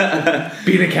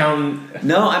 Be an accountant.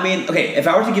 no. I mean, okay. If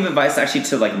I were to give advice actually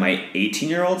to like my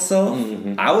 18-year-old self,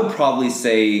 I would probably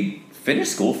say finish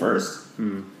school first.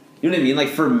 You know what I mean? Like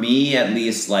for me, at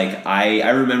least, like I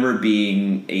remember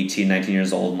being 18, 19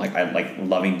 years old, and like I like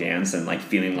loving dance and like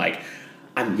feeling like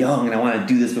I'm young and I want to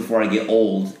do this before I get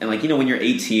old. And like you know, when you're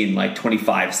 18, like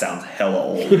 25 sounds hella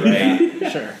old, right?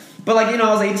 Sure. But like, you know,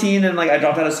 I was 18 and like I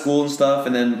dropped out of school and stuff.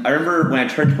 And then I remember when I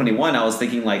turned 21, I was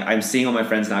thinking like I'm seeing all my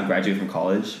friends now graduate from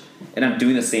college and I'm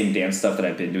doing the same dance stuff that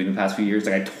I've been doing the past few years.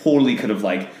 Like I totally could have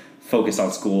like focused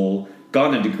on school,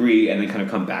 gotten a degree, and then kind of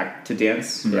come back to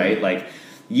dance, right? Like,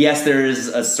 yes, there's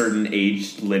a certain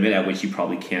age limit at which you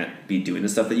probably can't be doing the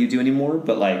stuff that you do anymore.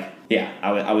 But like, yeah,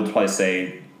 I would probably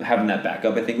say having that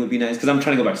backup I think would be nice because I'm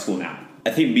trying to go back to school now.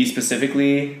 I think me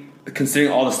specifically,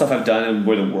 considering all the stuff I've done and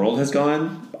where the world has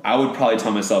gone, I would probably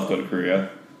tell myself go to Korea,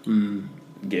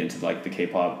 get into like the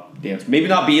K-pop dance. Maybe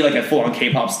not be like a full-on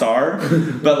K-pop star,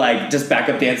 but like just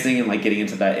backup dancing and like getting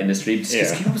into that industry. Just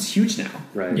because K-pop is huge now.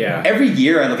 Right. Yeah. Every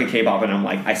year I look at K-pop and I'm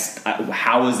like,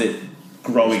 how is it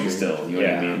growing still? You know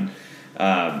what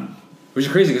I mean? Which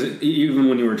is crazy because even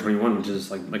when you were 21, which is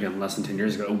like again less than 10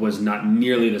 years ago, it was not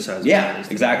nearly the size. Yeah, it is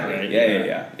today, exactly. right?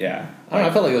 Yeah. I don't know.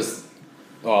 I felt like it was.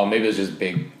 Oh, maybe it was just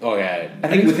big. Oh yeah. I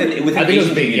think within I think it was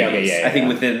Asian big. Yeah, communities, yeah. I think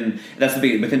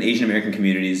within Asian American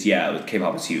communities,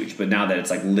 K-pop is huge. But now that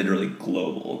it's like literally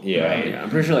global, Yeah. right? Yeah,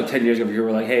 I'm pretty sure like 10 years ago, if you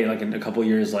were like, hey, like in a couple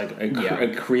years, like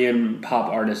a Korean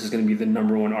pop artist is going to be the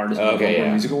number one artist in the Billboard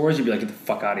Music Awards, you'd be like, get the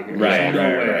fuck out of here. Right, There's no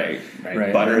way.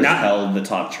 right. Butters held the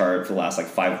top chart for the last like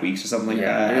 5 weeks or something like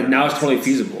that. And now it's totally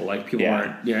feasible. Like people Yeah.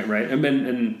 aren't, right.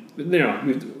 And you know,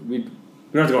 we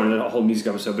don't have to go into the whole music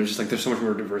episode, but it's just like there's so much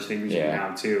more diversity in music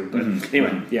now too. But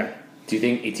anyway, yeah. Do you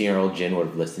think 18-year-old Jin would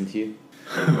have listened to you?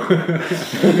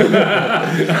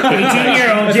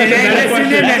 18-year-old Jin ain't listening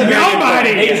to nobody.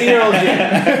 18-year-old Jin.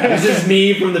 This is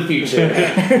me from the future.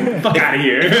 Fuck out of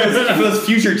here. If it was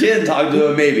future Jin talking to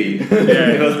him, maybe. If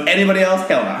it was anybody else,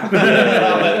 hell no. I'm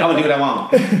gonna do what I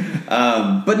want.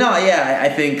 But no, I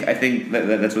think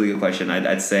that's a really good question.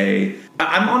 I'd say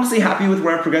I'm honestly happy with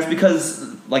where I've progressed because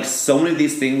like so many of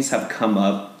these things have come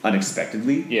up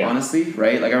unexpectedly. Yeah. Honestly,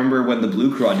 right? Like I remember when the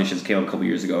Blue Crew auditions came up a couple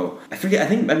years ago. I forget. I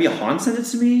think maybe Han sent it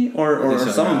to me or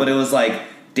someone, but it was like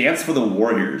Dance for the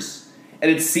Warriors, and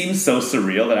it seemed so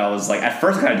surreal that I was like, at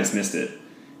first, kind of dismissed it.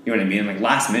 You know what I mean? Like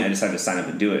last minute, I decided to sign up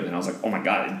and do it, and I was like, oh my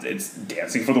god, it's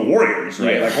Dancing for the Warriors,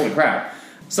 right? Yeah. Like holy crap.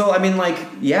 So I mean, like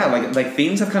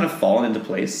things have kind of fallen into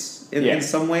place in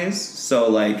some ways. So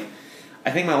like,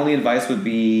 I think my only advice would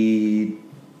be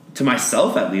to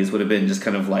myself at least would have been just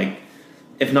kind of like,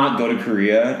 if not go to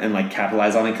Korea and like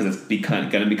capitalize on it because it's going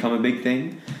to become a big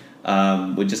thing.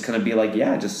 Would just kind of be like,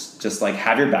 just like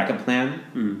have your backup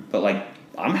plan. But like,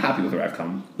 I'm happy with where I've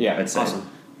come. Yeah, I'd say. awesome.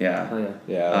 Yeah. Oh, yeah.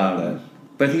 Yeah, I love that.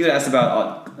 But I think you had asked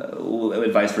about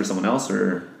advice for someone else,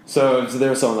 or So there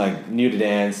was someone like new to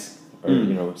dance,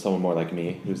 or someone more like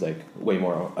me who's like way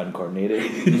more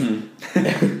uncoordinated,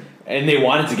 and they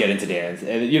wanted to get into dance.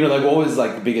 And like, what was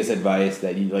like the biggest advice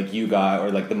that you got,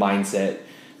 or like the mindset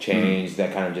change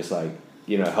that kind of just like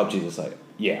helped you just like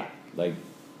yeah.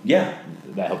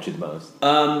 that helped you the most?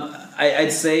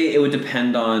 I'd say it would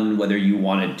depend on whether you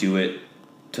want to do it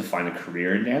to find a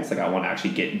career in dance. Like, I want to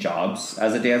actually get jobs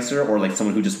as a dancer, or like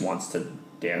someone who just wants to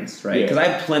dance, right? Because I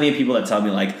have plenty of people that tell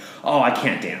me like, oh, I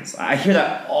can't dance. I hear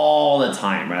that all the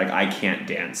time, right? Like, I can't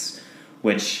dance,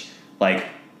 which like,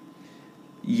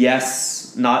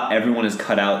 yes, not everyone is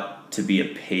cut out to be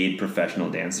a paid professional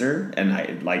dancer,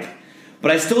 and but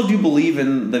I still do believe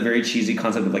in the very cheesy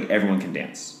concept of like everyone can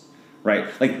dance, right?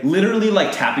 Like, literally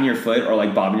like tapping your foot or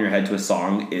like bobbing your head to a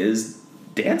song is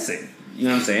dancing. You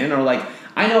know what I'm saying? Or like,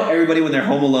 I know everybody when they're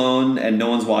home alone and no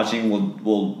one's watching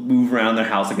will move around their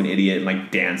house like an idiot and like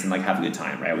dance and like have a good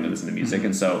time, right? When they listen to music.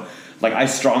 And so like, I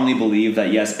strongly believe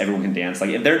that yes, everyone can dance. Like,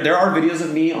 if there are videos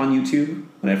of me on YouTube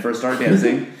when I first started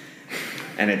dancing,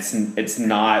 and it's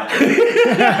not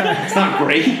it's not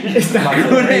great. It's not you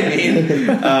know what I mean?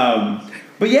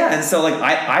 But yeah, and so like,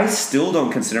 I still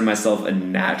don't consider myself a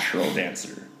natural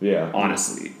dancer. Yeah,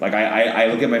 honestly, like I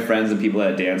look at my friends and people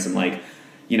that dance, and like,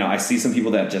 I see some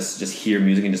people that just hear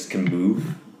music and just can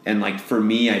move. And like, for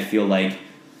me, I feel like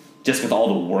just with all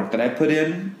the work that I put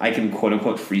in, I can quote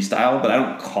unquote freestyle, but I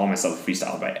don't call myself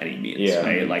freestyle by any means. Yeah.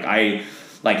 Right?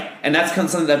 Like, and that's kind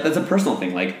of something that's a personal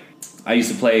thing. Like, I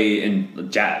used to play in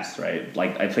jazz, right?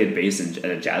 Like, I played bass in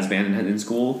a jazz band in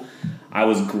school. I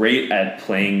was great at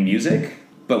playing music,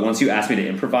 but once you asked me to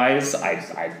improvise, it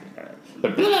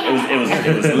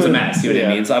was a mess. You know what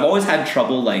I mean? So I've always had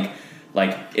trouble like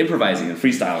improvising and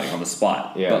freestyling on the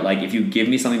spot. Yeah. But like, if you give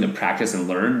me something to practice and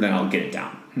learn, then I'll get it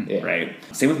down. Yeah. Right?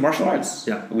 Same with martial arts.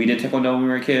 Yeah. We did Taekwondo when we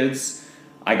were kids.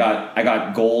 I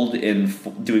got gold in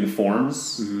doing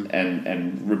forms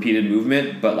and repeated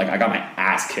movement, but like, I got my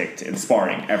ass kicked in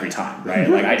sparring every time, right?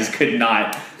 Like, I just could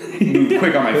not move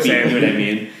quick on my feet, you know what I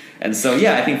mean? And so,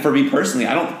 yeah, I think for me personally,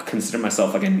 I don't consider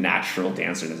myself like a natural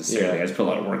dancer necessarily. Yeah. I just put a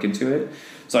lot of work into it.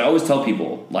 So I always tell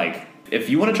people, like, if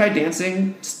you want to try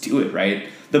dancing, just do it, right?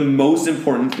 The most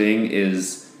important thing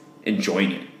is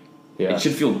enjoying it. Yeah. It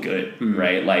should feel good,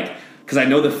 right? Like, because I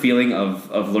know the feeling of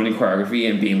learning choreography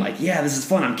and being like, yeah, this is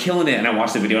fun, I'm killing it. And I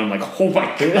watch the video and I'm like, oh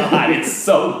my God, it's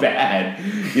so bad,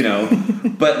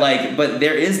 But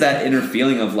there is that inner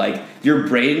feeling of like, your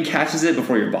brain catches it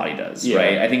before your body does,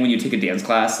 right? I think when you take a dance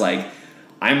class, like,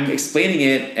 I'm explaining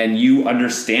it and you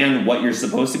understand what you're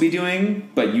supposed to be doing,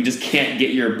 but you just can't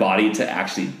get your body to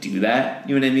actually do that.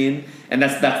 You know what I mean? And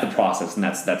that's the process, and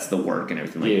that's the work and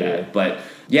everything like that. But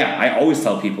yeah, I always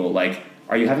tell people, like,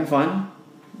 are you having fun?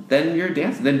 Then you're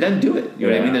dancing. Then do it. You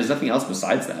know what I mean? There's nothing else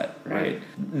besides that, right?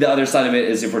 The other side of it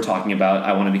is, if we're talking about,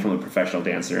 I want to become a professional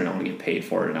dancer and I want to get paid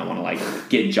for it and I want to like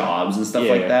get jobs and stuff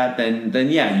like that, then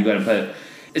yeah, you got to put.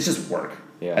 It's just work.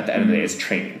 Yeah. At the end of the day, it's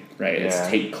training, right? Yeah. It's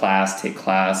take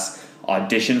class,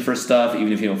 audition for stuff.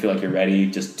 Even if you don't feel like you're ready,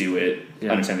 just do it. Yeah.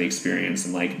 Understand the experience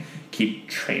and like keep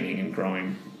training and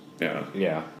growing. Yeah.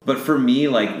 Yeah. But for me,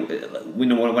 like,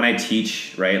 when I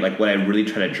teach, right, like, what I really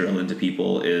try to drill into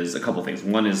people is a couple things.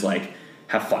 One is like,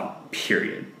 have fun,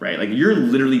 period, right? Like, you're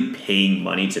literally paying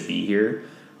money to be here,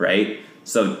 right?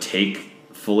 So take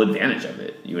full advantage of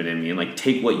it. You know what I mean? Like,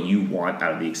 take what you want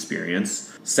out of the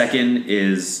experience. Second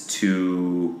is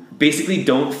to basically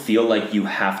don't feel like you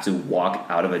have to walk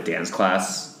out of a dance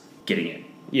class getting it.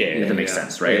 Yeah, if that makes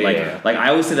sense, right? Like I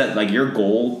always say that, like, your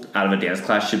goal out of a dance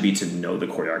class should be to know the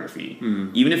choreography.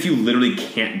 Even if you literally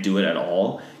can't do it at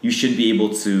all, you should be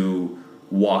able to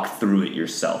walk through it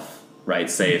yourself, right?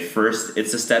 Say first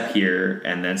it's a step here,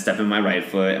 and then step in my right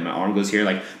foot, and my arm goes here.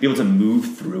 Like, be able to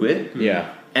move through it.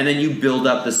 Yeah. And then you build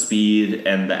up the speed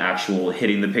and the actual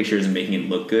hitting the pictures and making it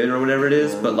look good or whatever it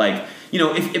is. But like,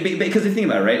 because you think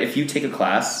about it, right? If you take a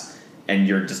class and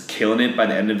you're just killing it by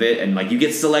the end of it, and like you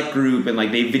get select group and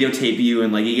like they videotape you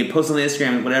and like you get posted on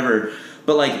Instagram and whatever,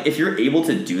 but like if you're able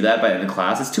to do that by the end of the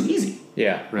class, it's too easy.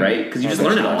 Yeah, right? Because you just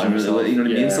learn it all. You know what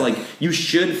I mean? So like, you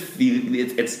should feel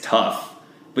it's tough,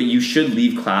 but you should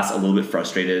leave class a little bit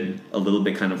frustrated, a little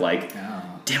bit kind of like,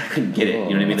 damn, I couldn't get it. You know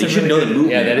what I mean? Like, you should know the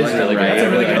movement. Yeah, that is really good. That's a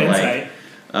really good insight.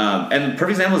 And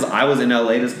perfect example is, I was in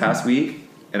LA this past week.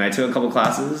 And I took a couple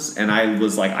classes, and I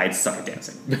was like, I suck at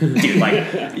dancing, dude.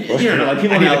 Like, like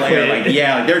people in LA are like,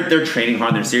 yeah, like they're training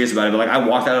hard, they're serious about it. But like, I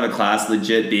walked out of a class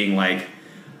legit being like,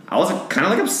 I was kind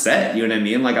of like upset, you know what I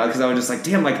mean? Like, because I was just like,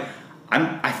 damn, like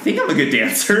I think I'm a good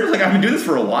dancer. Like, I've been doing this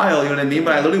for a while, you know what I mean?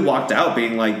 But I literally walked out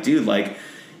being like, dude, like,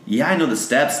 yeah, I know the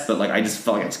steps, but like I just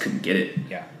felt like I just couldn't get it.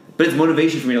 Yeah. But it's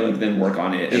motivation for me to like then work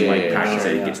on it and like practice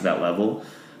it and yeah. get to that level.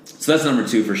 So that's number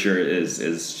 2 for sure.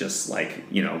 Is just like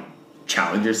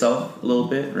challenge yourself a little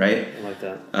bit, right? I like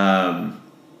that.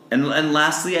 And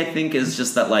lastly, I think is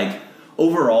just that like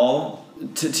overall,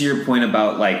 to your point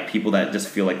about like people that just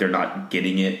feel like they're not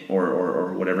getting it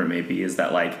or whatever it may be, is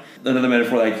that like another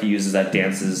metaphor that I like to use is that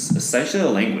dance is essentially a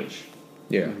language,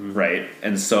 Yeah. right?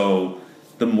 And so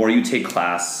the more you take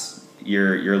class,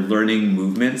 you're learning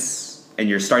movements and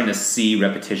you're starting to see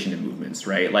repetition in movements,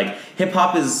 right? Like hip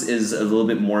hop is a little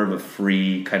bit more of a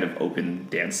free kind of open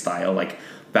dance style, like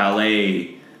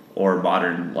ballet or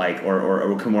modern, like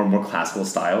or more classical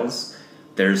styles.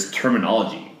 There's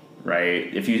terminology,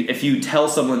 right? If you tell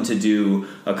someone to do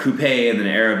a coupe and then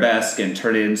an arabesque and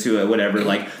turn it into a whatever,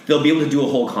 like they'll be able to do a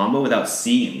whole combo without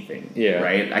seeing anything. Yeah.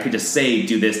 Right? I could just say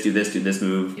do this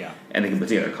move, Yeah. and they can put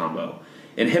together a combo.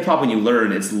 In hip hop, when you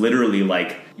learn, it's literally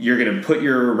like you're gonna put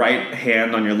your right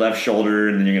hand on your left shoulder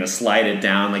and then you're gonna slide it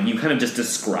down. Like you kind of just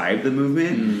describe the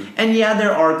movement. And yeah,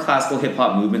 there are classical hip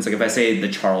hop movements. Like if I say the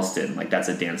Charleston, like that's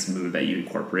a dance move that you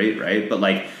incorporate, right? But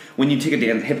like when you take a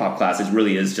dance hip hop class, it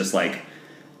really is just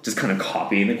kind of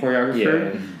copying the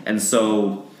choreographer. Yeah. And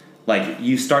so like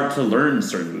you start to learn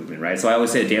certain movement, right? So I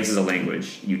always say dance is a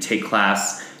language. You take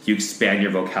class, you expand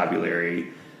your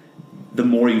vocabulary. The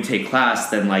more you take class,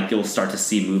 then like you'll start to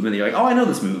see movement. You're like, oh, I know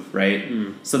this move, right?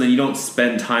 So then you don't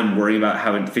spend time worrying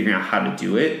about figuring out how to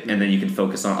do it, and then you can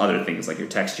focus on other things like your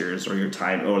textures or your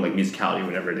time or like musicality,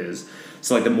 whatever it is.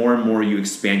 So like the more and more you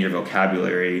expand your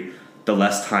vocabulary, the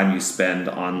less time you spend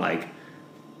on like,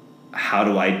 how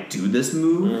do I do this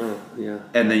move? Yeah.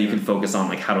 And then you can focus on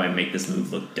like, how do I make this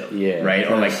move look dope? Yeah, Right?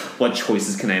 of Or like, course. what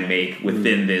choices can I make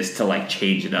within this to like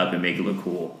change it up and make it look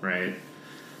cool, right?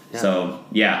 So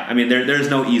yeah, I mean, there's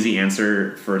no easy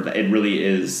answer for that. It really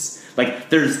is like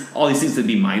there's all these things to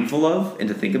be mindful of and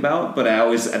to think about. But I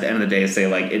always, at the end of the day, say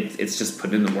like it's just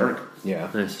putting in the work, Yeah.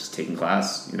 Nice. just taking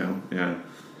class, yeah.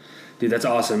 Dude, that's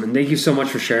awesome. And thank you so much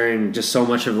for sharing just so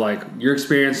much of like your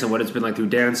experience and what it's been like through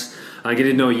dance. I get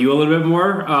to know you a little bit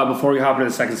more before we hop into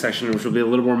the second section, which will be a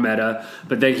little more meta.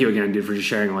 But thank you again, dude, for just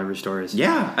sharing all of your stories.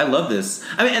 Yeah, I love this.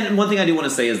 I mean, and one thing I do want to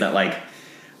say is that like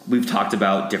we've talked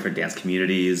about different dance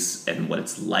communities and what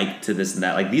it's like to this and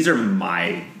that. Like these are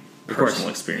my personal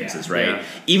experiences, Yeah. right? Yeah.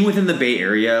 Even within the Bay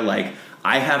Area, like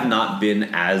I have not been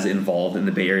as involved in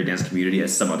the Bay Area dance community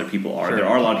as some other people are. Sure. There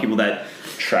are a lot of people that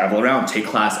travel around, take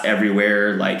class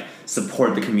everywhere, like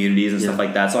support the communities and stuff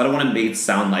like that. So I don't want to make it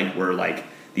sound like we're like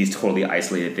these totally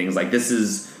isolated things. Like this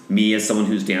is me as someone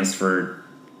who's danced for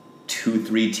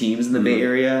 2-3 teams in the Bay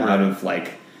Area out of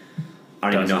like I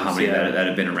don't even know how many Dozens, that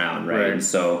have been around, right? Right. And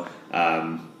so,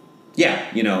 yeah,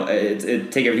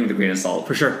 it take everything with a grain of salt,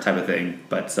 For sure. type of thing.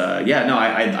 But yeah, no,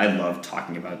 I love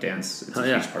talking about dance. It's a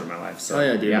yeah. huge part of my life. So Oh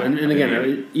yeah, dude. And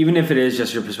again, even if it is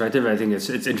just your perspective, I think it's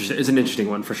interesting. It's an interesting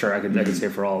one for sure. I could say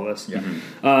for all of us.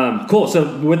 Yeah. Cool.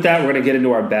 So with that, we're gonna get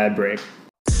into our bad break.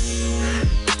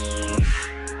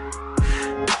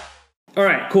 All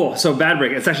right. Cool. So bad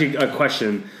break. It's actually a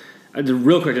question.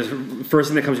 Real quick, just first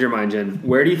thing that comes to your mind, Jen.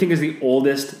 Where do you think is the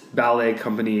oldest ballet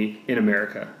company in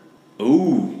America?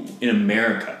 ooh, in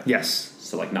America, Yes.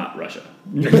 so like not Russia.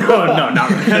 No,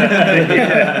 not really.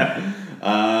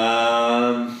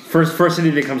 First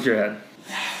city that comes to your head.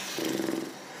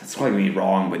 It's probably gonna be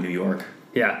wrong, but New York,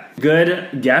 Yeah.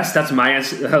 Good guess. That was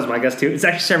my guess too. It's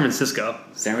actually San Francisco.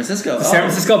 San Francisco. The San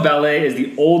Francisco Ballet is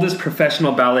the oldest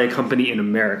professional ballet company in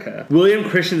America. William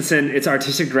Christensen, its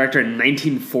artistic director in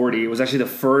 1940, was actually the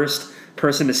first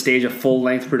person to stage a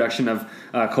full-length production of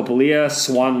Coppola,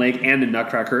 Swan Lake, and The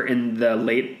Nutcracker in the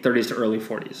late 30s to early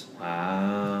 40s.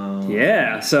 Wow.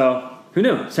 Yeah, so who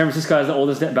knew? San Francisco has the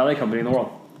oldest ballet company in the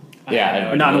world.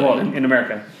 Yeah. Or not in the world, in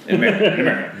America. In America. In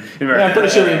America. I'm pretty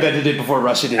sure we invented it before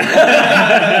Russia did. All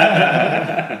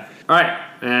right,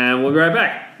 and we'll be right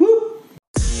back.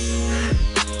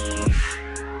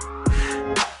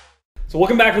 So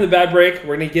welcome back from the bad break.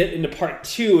 We're going to get into part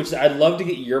 2, which I'd love to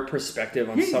get your perspective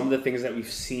on some of the things that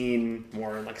we've seen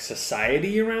more in like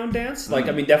society around dance. Like,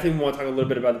 I mean, definitely we want to talk a little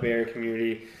bit about the Bay Area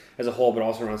community as a whole, but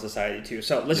also around society too.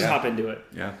 So let's just hop into it.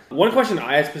 Yeah. One question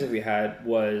I specifically had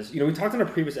was, we talked in a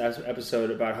previous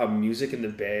episode about how music in the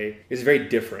Bay is very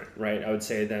different, right? I would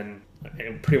say than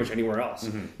pretty much anywhere else.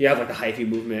 You have like the hyphy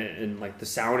movement and like the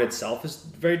sound itself is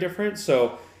very different.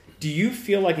 So do you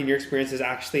feel like in your experience there's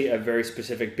actually a very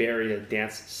specific Bay Area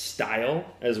dance style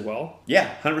as well?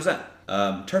 Yeah,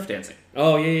 100%. Turf dancing.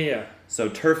 Oh, yeah. So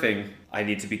turfing, I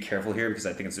need to be careful here because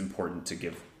I think it's important to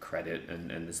give credit and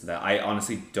this and that. I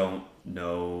honestly don't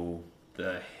know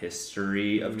the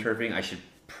history of turfing. I should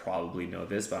probably know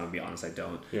this, but I'm gonna be honest, I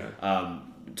don't. Yeah.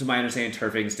 To my understanding,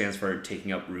 turfing stands for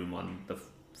taking up room on the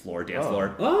floor, dance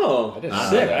floor. Oh, didn't know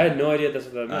sick! that. I had no idea that's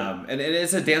what that meant. And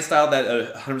it's a dance style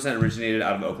that 100% originated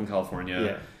out of Oakland, California.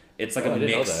 Yeah. It's like Oh, a I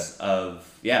didn't know mix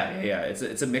of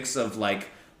It's a mix of like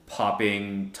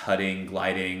popping, tutting,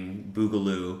 gliding,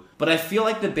 boogaloo. But I feel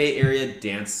like the Bay Area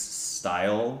dance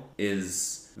style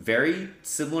is very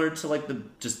similar to like the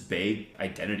just Bay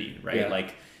identity, right? Yeah.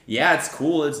 Like, yeah, it's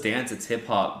cool, it's dance, it's hip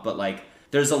hop, but like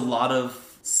there's a lot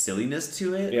of silliness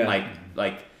to it. Yeah.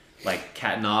 Like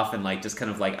catting off and like just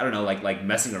kind of like I don't know like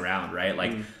messing around, right?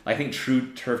 Like I think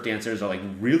true turf dancers are like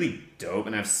really dope,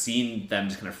 and I've seen them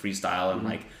just kind of freestyle and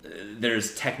like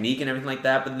there's technique and everything like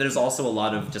that, but there's also a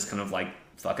lot of just kind of like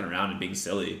fucking around and being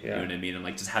silly, you know what I mean, and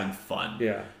like just having fun.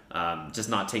 Yeah. Just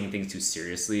not taking things too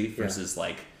seriously versus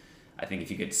like I think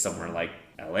if you get somewhere like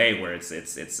LA where it's like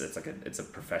it's a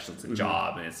professional, it's a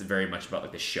job, and it's very much about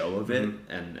like the show of it,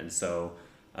 and so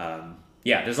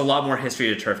there's a lot more history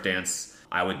to turf dance.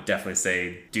 I would definitely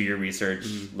say do your research,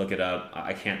 look it up.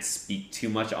 I can't speak too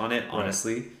much on it,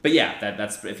 honestly. But yeah,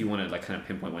 that's if you want to like kind of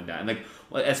pinpoint one down. And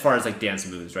like as far as like dance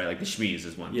moves, right? Like the shmies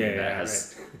is one thing that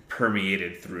has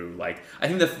permeated through. Like I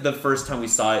think the first time we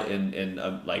saw it in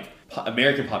like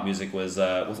American pop music was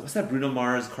what's that Bruno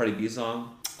Mars Cardi B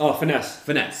song? Oh,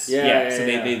 Finesse. Yeah. So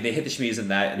they hit the shmies in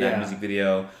that music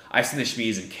video. I've seen the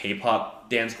shmies in K-pop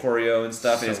dance choreo and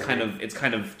stuff, and it's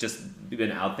kind of just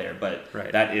been out there, but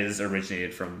that is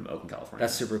originated from Oakland, California.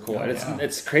 That's super cool. And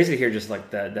it's crazy to hear just like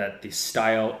that the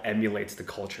style emulates the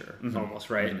culture almost,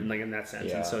 right? And like in that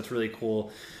sense. And so it's really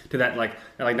cool to that like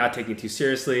not taking it too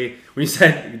seriously. When you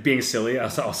said being silly, I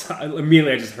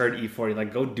immediately just heard E40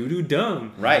 like go doo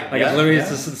dumb. Right. Like it's literally it's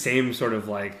just the same sort of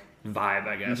like vibe,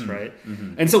 I guess, right?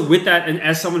 And so with that, and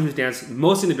as someone who's danced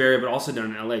mostly in the Bay Area but also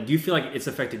done in LA, do you feel like it's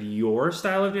affected your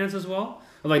style of dance as well?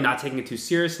 Of like not taking it too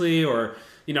seriously, or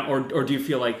you know, or do you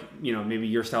feel like, you know, maybe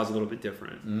your style's a little bit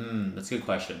different? That's a good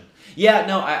question. Yeah,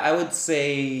 no, I would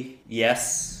say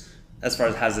yes. As far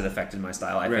as has it affected my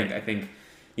style, I think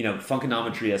you know,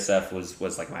 Funkanometry SF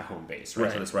was like my home base,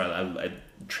 right? So that's where I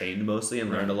trained mostly and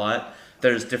learned a lot.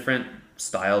 There's different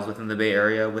styles within the Bay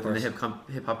Area within the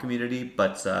hip hop community,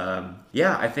 but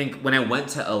I think when I went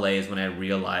to LA is when I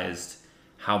realized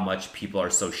how much people are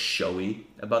so showy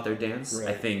about their dance.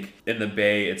 I think in the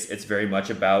Bay it's very much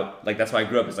about like that's why I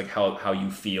grew up. It's like how you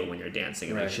feel when you're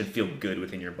dancing, and like, it should feel good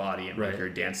within your body, and like you're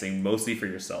dancing mostly for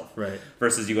yourself.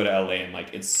 Versus you go to LA and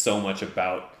like it's so much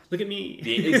about look at me.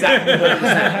 Exactly 100%.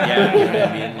 Yeah, you know what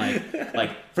I mean.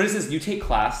 Like for instance, you take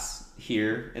class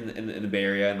here in the Bay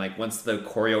Area, and like once the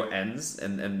choreo ends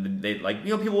and they like,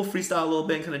 you know, people will freestyle a little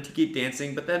bit and kind of keep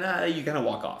dancing, but then you kind of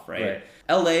walk off, right?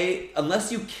 LA,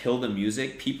 unless you kill the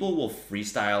music, people will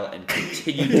freestyle and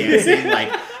continue dancing like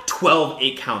 12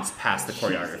 8 counts past the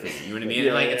choreography. You know what I mean?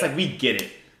 And like it's like we get it.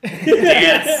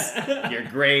 Dance, you're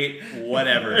great,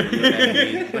 whatever. You know what I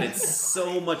mean? But it's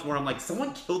so much more. I'm like,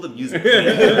 someone kill the music,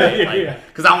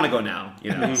 because I want to go now.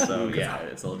 You know, so yeah,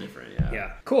 it's a little different.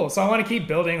 Yeah. Cool. So I want to keep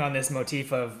building on this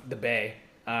motif of the Bay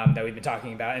that we've been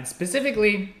talking about, and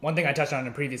specifically, one thing I touched on in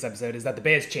a previous episode is that the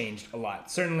Bay has changed a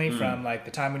lot. Certainly from like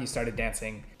the time when you started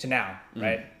dancing to now,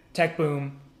 right? Tech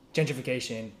boom,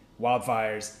 gentrification,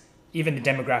 wildfires. Even the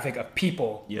demographic of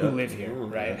people who live here,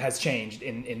 has changed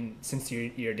in since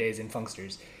your days in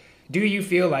Funksters. Do you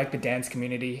feel like the dance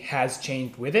community has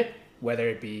changed with it, whether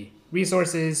it be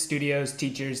resources, studios,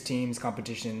 teachers, teams,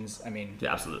 competitions? I mean,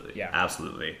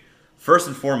 Absolutely. First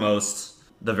and foremost,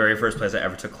 the very first place I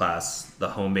ever took class, the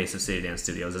home base of City Dance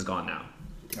Studios, is gone now.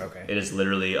 Okay. It is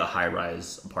literally a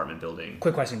high-rise apartment building.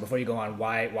 Quick question before you go on: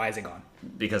 Why is it gone?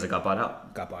 Because it got bought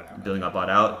out. The building got bought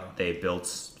out. Okay. They built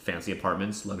fancy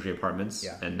apartments, luxury apartments,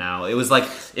 and now it was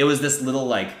this little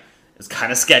like it's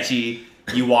kind of sketchy.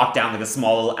 You walk down like a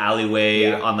small little alleyway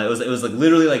on it was like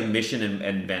literally like Mission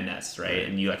and Van Ness, right?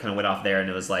 And you like kind of went off there, and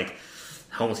it was like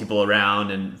homeless people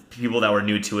around, and people that were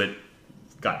new to it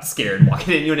got scared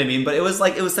walking in. You know what I mean? But it was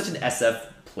such an SF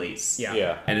place,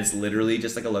 and it's literally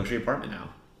just like a luxury apartment now,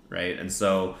 right? And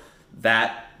so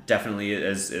that definitely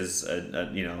is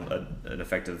an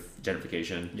effective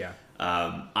gentrification.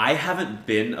 I haven't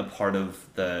been a part of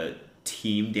the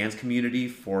team dance community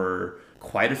for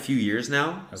quite a few years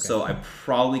now, so I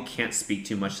probably can't speak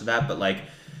too much to that, but like,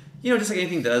 you know, just like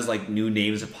anything does, like new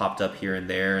names have popped up here and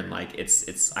there, and like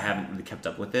it's I haven't really kept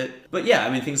up with it. But yeah, I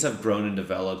mean, things have grown and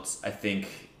developed, I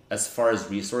think, as far as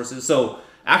resources. So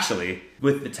actually,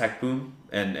 with the tech boom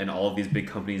and all of these big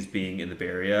companies being in the Bay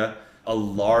Area, a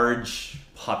large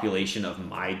population of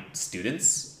my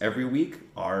students every week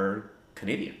are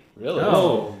Canadian. Really?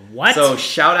 Oh, what? So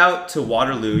shout out to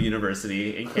Waterloo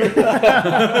University in Canada.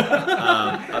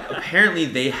 Apparently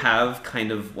they have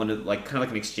kind of like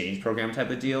an exchange program type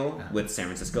of deal with San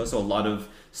Francisco. So a lot of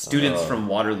students from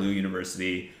Waterloo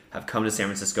University have come to San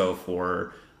Francisco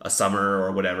for a summer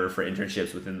or whatever for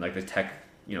internships within like the tech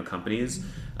companies,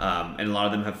 and a lot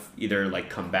of them have either like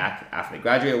come back after they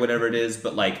graduate or whatever it is.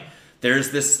 But like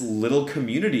there's this little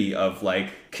community of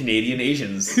like Canadian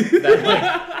Asians that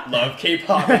like love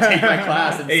K-pop and take my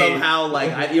class, and somehow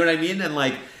like you know what I mean. And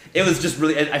like it was just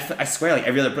really, I swear, like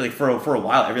every other, like for a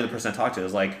while, every other person I talked to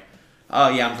was like, oh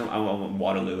yeah, I'm from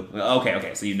Waterloo.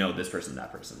 Okay, so you know this person,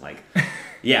 that person, like.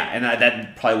 Yeah, and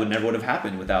that probably would have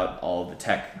happened without all the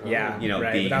tech, right,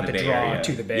 being without in the Bay draw Area.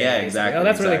 to the Bay. Yeah, exactly. Oh,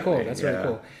 that's really exactly. cool. That's really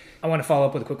cool. I want to follow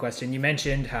up with a quick question. You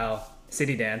mentioned how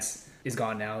City Dance is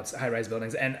gone now. It's high-rise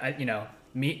buildings, and I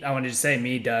wanted to say,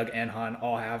 me, Doug, and Han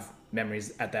all have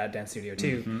memories at that dance studio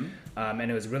too,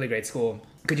 and it was a really great school.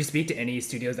 Could you speak to any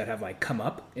studios that have like come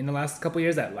up in the last couple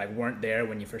years that like weren't there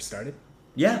when you first started?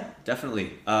 Yeah,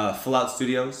 definitely. Full Out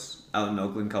Studios out in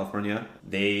Oakland, California.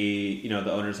 They,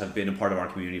 the owners have been a part of our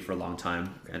community for a long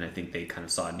time, and I think they kind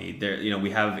of saw a need. There,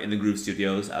 we have In the Groove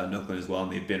Studios out in Oakland as well,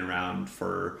 and they've been around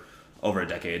for over a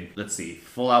decade. Let's see,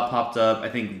 Full Out popped up. I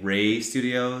think Ray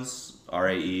Studios,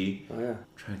 RAE. Oh yeah. I'm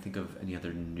trying to think of any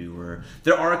other newer.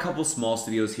 There are a couple small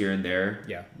studios here and there.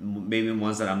 Yeah. Maybe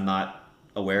ones that I'm not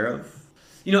aware of.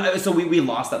 So we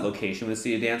lost that location with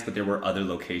City Dance, but there were other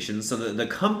locations. So the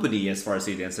company, as far as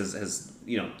City Dance, has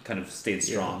kind of stayed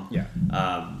strong. Yeah.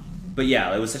 But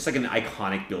yeah, it was just like an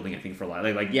iconic building, I think, for a lot.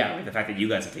 Like the fact that you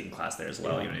guys have taken class there as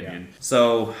well. You know what I mean?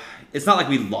 So it's not like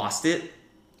we lost it,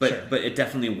 but it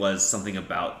definitely was something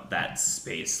about that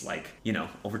space, like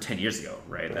over 10 years ago,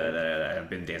 right? That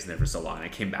I've been dancing there for so long, and I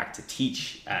came back to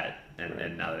teach at,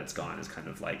 and now that it's gone, it's kind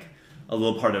of like a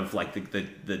little part of like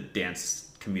the dance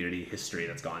community history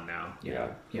that's gone now. Yeah,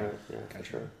 for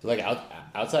sure. So like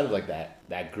outside of like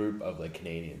that group of like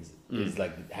Canadians is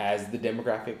like has the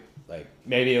demographic like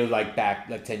maybe it was like back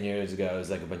like 10 years ago it was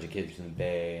like a bunch of kids from the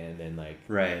Bay, and then like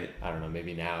right, I don't know,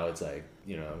 maybe now it's like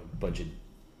a bunch of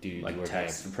dudes like who are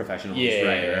techs, kind of, professionals.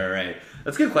 Yeah. Right.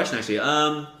 That's a good question, actually.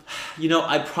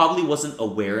 I probably wasn't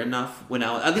aware enough when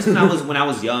I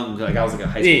was young. Like I was like a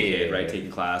high school kid, right,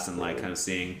 taking class and like kind of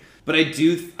seeing. But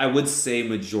I would say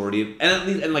majority of, and at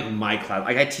least in like my class,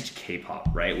 like I teach K-pop,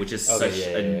 right, which is such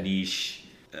a niche.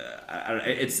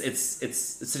 It's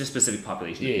such a specific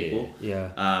population of people.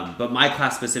 Yeah. But my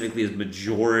class specifically is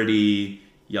majority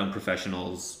young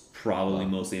professionals, probably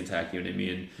mostly in tech. You know what I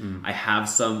mean?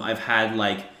 I've had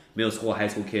like middle school, high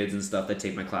school kids and stuff that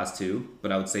take my class too.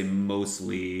 But I would say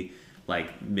mostly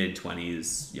like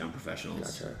mid-20s young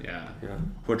professionals. Gotcha. Yeah. Yeah.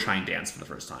 Who are trying dance for the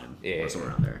first time. Yeah. Or somewhere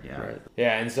around there. Yeah. Right.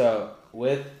 Yeah, and so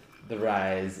with the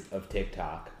rise of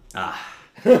TikTok, Ah.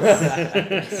 I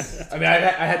mean,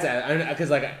 I had to because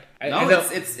like I know,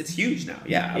 it's huge now.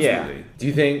 Yeah, yeah. absolutely. Do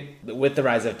you think that with the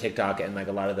rise of TikTok and like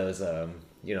a lot of those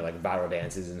like viral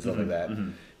dances and stuff like that,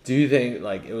 do you think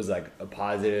like it was like a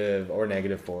positive or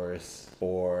negative force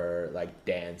for like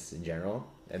dance in general,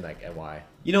 and why?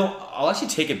 I'll actually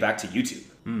take it back to YouTube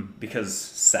because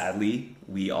sadly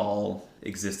we all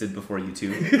existed before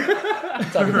YouTube.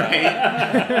 Right?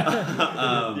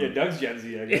 Yeah, Doug's Gen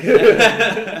Z, I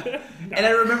guess. And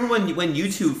I remember when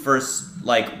YouTube first,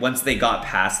 like, once they got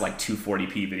past like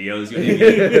 240p videos, you know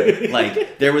what I mean?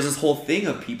 Like, there was this whole thing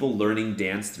of people learning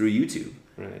dance through YouTube.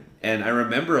 Right. And I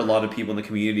remember a lot of people in the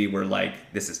community were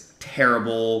like, this is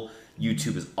terrible.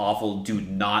 YouTube is awful. Do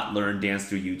not learn dance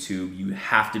through YouTube. You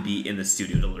have to be in the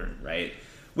studio to learn, right?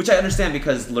 Which I understand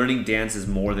because learning dance is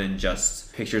more than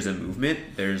just pictures and movement.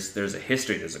 There's a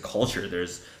history, there's a culture,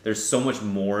 there's so much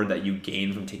more that you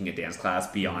gain from taking a dance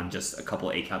class beyond just a couple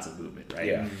 8 counts of movement, right?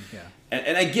 Yeah.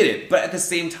 And I get it, but at the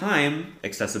same time,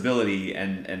 accessibility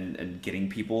and getting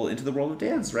people into the world of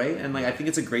dance, right? And like I think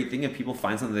it's a great thing if people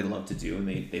find something they love to do and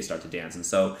they start to dance. And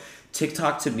so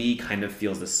TikTok to me kind of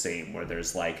feels the same, where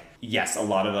there's like, yes, a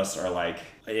lot of us are like,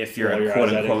 if you're a quote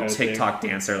unquote TikTok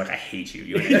dancer, like I hate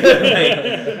you.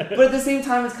 But at the same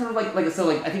time, it's kind of like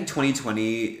I think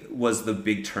 2020 was the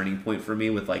big turning point for me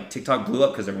with like TikTok blew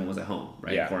up because everyone was at home,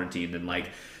 right? Yeah. Quarantined, and like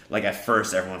at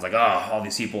first everyone's like, oh, all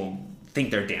these people think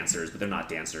they're dancers, but they're not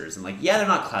dancers, and like they're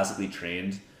not classically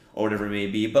trained or whatever it may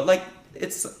be, but like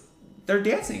they're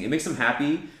dancing. It makes them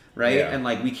happy, right? Yeah. And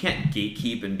like we can't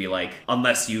gatekeep and be like,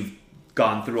 unless you've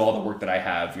gone through all the work that I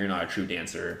have, you're not a true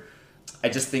dancer. I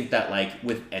just think that like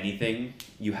with anything,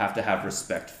 you have to have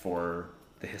respect for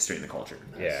the history and the culture.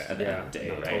 Yeah. At the end of the day,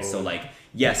 No, right? totally. So like,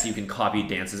 yes, you can copy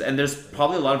dances, and there's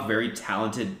probably a lot of very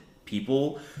talented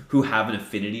people who have an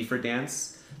affinity for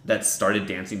dance that started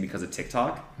dancing because of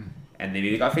TikTok. And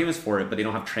maybe they got famous for it, but they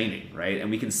don't have training, right?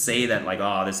 And we can say that like,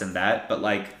 oh, this and that, but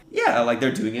like, yeah, like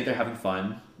they're doing it, they're having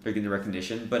fun, they're getting the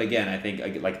recognition. But again, I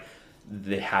think like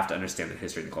they have to understand the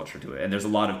history and the culture to it. And there's a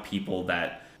lot of people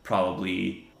that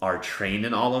probably are trained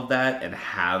in all of that and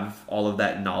have all of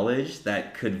that knowledge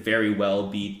that could very well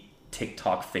be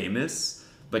TikTok famous,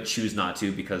 but choose not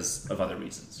to because of other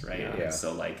reasons, right? Yeah. And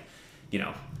so like, you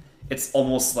know, it's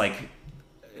almost like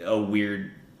a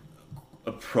weird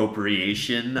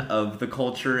appropriation of the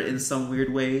culture in some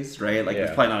weird ways, right? Like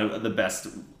it's probably not the best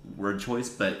word choice,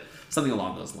 but something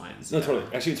along those lines. No, totally.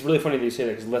 Actually, it's really funny that you say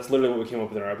that because that's literally what we came up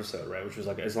with in our episode, right? Which was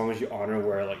like, as long as you honor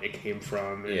where like it came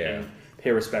from and pay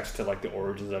respects to like the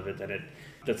origins of it, then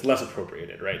that's less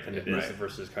appropriated, right? Than it is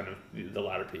versus kind of the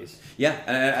latter piece. Yeah,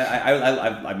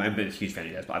 and I've been a huge fan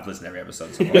of you guys. I've listened to every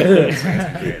episode so far.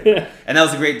 And that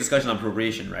was a great discussion on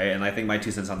appropriation, right? And I think my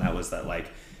 2 cents on that was that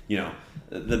like, you know,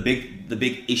 the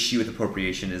big issue with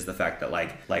appropriation is the fact that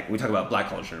like we talk about black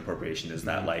culture and appropriation is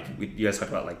that like you guys talk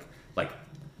about like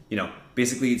you know,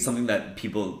 basically something that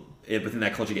people within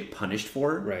that culture get punished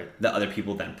for, right? That other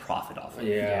people then profit off of.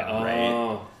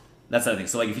 Right. That's the other thing.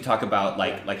 So like if you talk about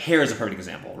like hair is a perfect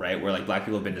example, right? Where like black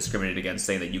people have been discriminated against,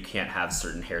 saying that you can't have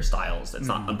certain hairstyles. That's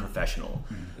not unprofessional.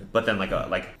 But then like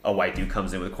a white dude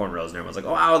comes in with cornrows and everyone's like,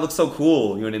 oh wow, it looks so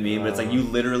cool. You know what I mean? But it's like you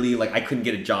literally like I couldn't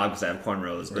get a job because I have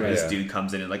cornrows. But this dude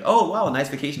comes in and like, oh wow, nice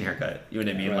vacation haircut. You know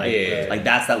what I mean? Like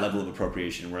that's that level of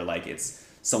appropriation where like it's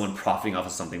someone profiting off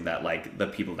of something that like the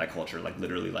people of that culture like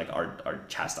literally like are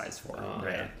chastised for,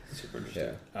 right? Super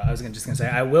interesting. I was just gonna say,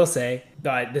 I will say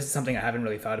that this is something I haven't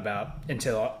really thought about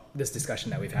until this discussion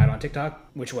that we've had on TikTok,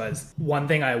 which was one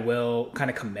thing I will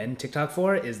kind of commend TikTok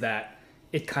for is that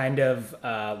it kind of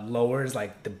lowers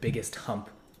like the biggest hump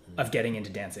of getting into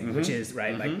dancing, which is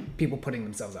like people putting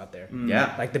themselves out there.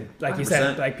 Yeah, like you 100%.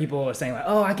 said, like people are saying like,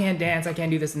 oh, I can't dance, I can't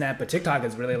do this and that, but TikTok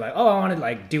is really like, oh, I want to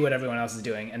like do what everyone else is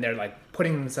doing, and they're like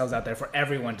putting themselves out there for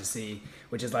everyone to see,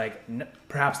 which is like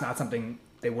perhaps not something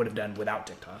they would have done without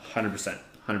TikTok.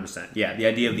 100%. Yeah, the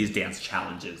idea of these dance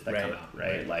challenges that come out,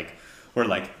 right? Like, or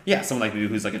like, yeah, someone like me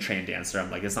who's like a trained dancer, I'm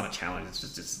like, it's not a challenge,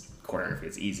 it's just choreography,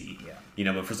 it's easy. Yeah. You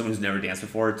know, but for someone who's never danced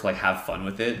before to like have fun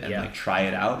with it and like try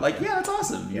it out, like that's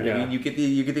awesome. You know what I mean? You get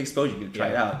the exposure, you get to try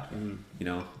it out. You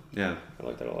know? Yeah. I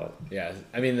like that a lot. Yeah.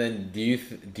 I mean, then do you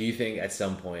think at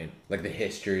some point like the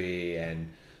history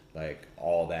and like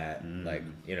all that, like,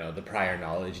 you know, the prior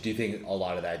knowledge, do you think a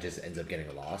lot of that just ends up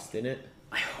getting lost in it?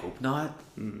 I hope not.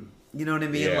 You know what I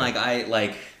mean? Yeah.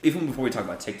 Like even before we talk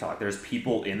about TikTok, there's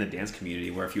people in the dance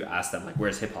community where if you ask them like,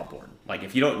 where's hip hop born? Like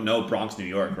if you don't know Bronx, New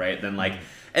York, right? Then like,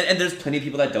 and there's plenty of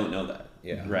people that don't know that.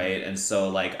 Yeah. Right. And so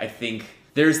like, I think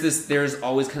there's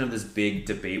always kind of this big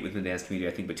debate within the dance community,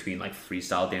 I think, between like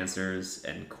freestyle dancers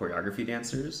and choreography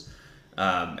dancers.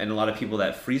 And a lot of people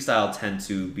that freestyle tend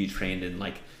to be trained in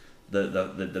like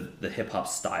the hip hop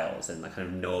styles and like kind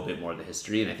of know a bit more of the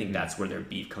history. And I think that's where their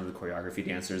beef comes with choreography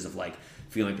dancers of like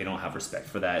feeling like they don't have respect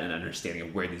for that and understanding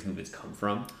of where these movements come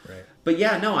from. Right. But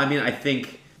yeah, no, I mean, I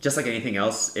think just like anything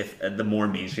else, if the more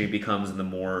mainstream it becomes and the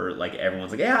more like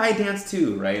everyone's like, yeah, I dance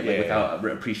too, right? Like without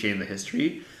appreciating the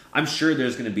history, I'm sure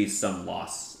there's going to be some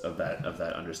loss of that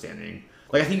understanding.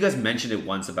 Like I think you guys mentioned it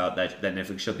once about that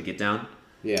Netflix show, The Get Down.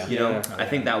 Yeah. You know, I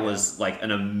think that was like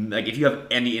like if you have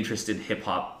any interest in hip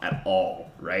hop at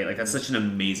all, right? Like that's such an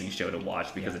amazing show to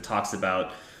watch because it talks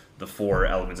about the 4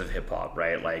 elements of hip hop,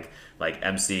 right? Like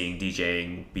MCing,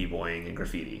 DJing, b-boying, and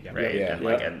graffiti, right? Yeah. And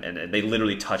like and they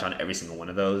literally touch on every single one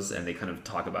of those, and they kind of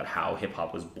talk about how hip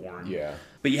hop was born. Yeah.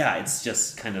 But yeah, it's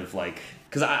just kind of like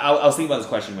because I was thinking about this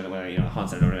question when I, you know,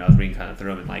 Hans and I was reading kind of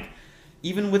through them, and like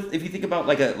even with if you think about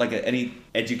like any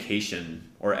education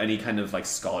or any kind of like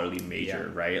scholarly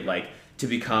major, right? Like to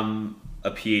become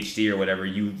a PhD or whatever,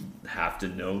 you have to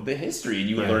know the history and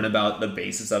you learn about the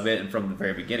basis of it and from the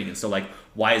very beginning. And so like,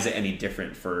 why is it any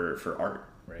different for art?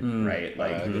 Right?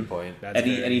 Like good point.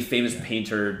 Any famous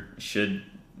painter should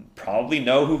probably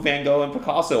know who Van Gogh and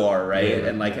Picasso are, right?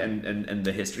 And like and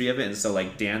the history of it. And so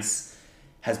like dance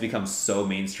has become so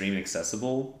mainstream and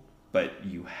accessible, but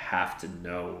you have to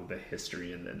know the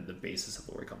history and then the basis of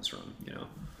where it comes from, you know?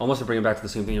 Almost to bring it back to the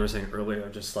same thing you were saying earlier,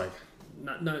 just like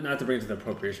not to bring it to the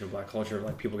appropriation of black culture,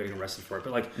 like people getting arrested for it,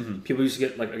 but like people used to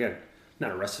get like, again,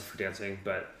 not arrested for dancing,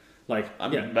 but like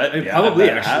probably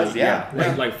actually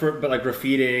like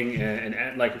graffitiing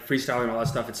and like freestyling and all that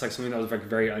stuff. It's like something that was like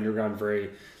very underground,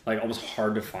 very like almost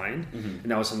hard to find, and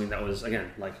that was something that was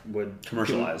again like would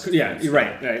commercialized. You're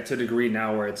right to a degree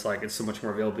now where it's like it's so much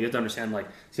more available. You have to understand like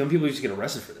some people used to get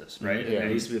arrested for this, right? And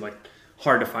it used to be like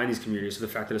hard to find these communities. So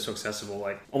the fact that it's so accessible,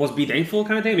 like almost be thankful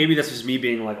kind of thing. Maybe that's just me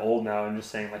being like old now and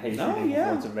just saying like, hey, you should be thankful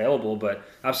for what's available. But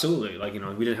absolutely, like, you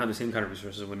know, we didn't have the same kind of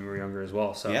resources when we were younger as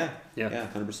well. So yeah,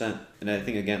 100%. And I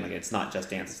think again, like, it's not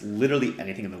just dance; it's literally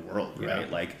anything in the world, right?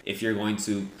 Like, if you're going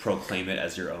to proclaim it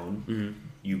as your own,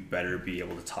 you better be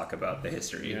able to talk about the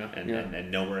history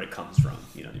and know where it comes from.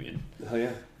 You know what I mean? Hell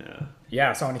yeah.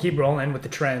 Yeah, so I want to keep rolling with the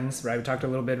trends, right? We talked a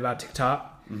little bit about TikTok.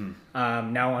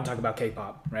 Now I want to talk about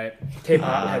K-pop, right?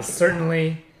 K-pop has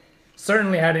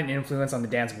certainly had an influence on the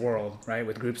dance world, right?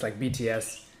 With groups like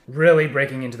BTS really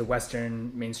breaking into the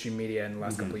Western mainstream media in the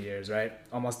last couple of years, right?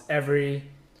 Almost every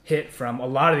hit from a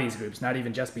lot of these groups, not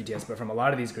even just BTS, but from a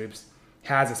lot of these groups,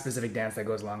 has a specific dance that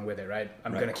goes along with it, right?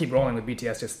 I'm going to keep rolling with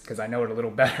BTS just because I know it a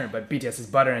little better, but BTS's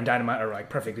Butter and Dynamite are like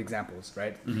perfect examples,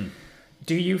 right?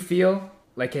 Do you feel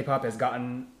like K-pop has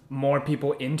gotten more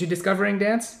people into discovering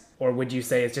dance? Or would you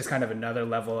say it's just kind of another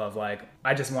level of like,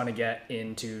 I just want to get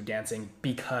into dancing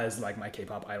because like my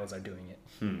K-pop idols are doing it?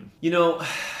 You know,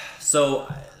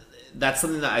 so that's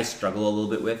something that I struggle a little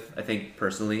bit with, I think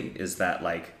personally, is that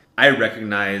like, I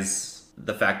recognize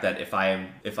the fact that if I'm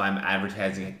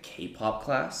advertising a K-pop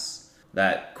class,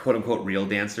 that quote unquote real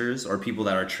dancers or people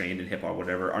that are trained in hip hop or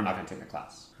whatever are not going to take my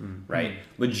class, right?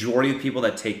 Majority of people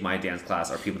that take my dance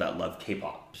class are people that love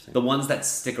K-pop. The ones that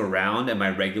stick around and my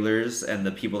regulars and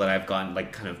the people that I've gotten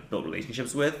like kind of built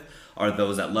relationships with are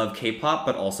those that love K-pop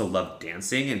but also love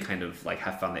dancing and kind of like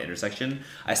have found the intersection.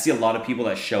 I see a lot of people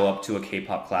that show up to a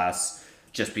K-pop class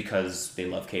just because they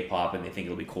love K-pop and they think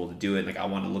it'll be cool to do it. Like, I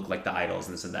want to look like the idols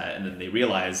and this and that. And then they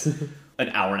realize an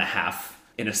hour and a half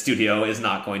in a studio is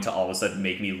not going to all of a sudden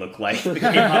make me look like the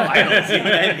K-pop idols. You know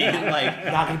what I mean? Like,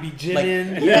 Not gonna be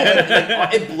jimin.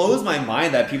 like, it blows my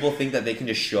mind that people think that they can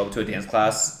just show up to a dance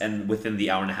class and within the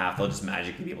hour and a half they'll just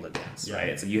magically be able to dance,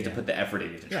 right? So you have to put the effort in,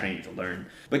 you have to train, you have to learn.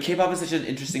 But K-pop is such an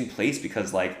interesting place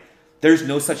because like there's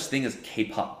no such thing as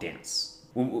K-pop dance.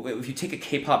 If you take a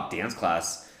K-pop dance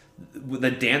class, the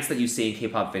dance that you see in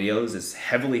K-pop videos is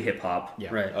heavily hip-hop.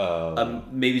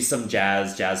 Maybe some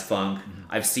jazz funk.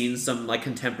 I've seen some like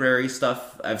contemporary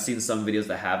stuff. I've seen some videos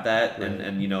that have that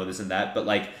and you know, this and that. But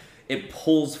like it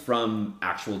pulls from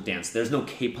actual dance. There's no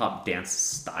K-pop dance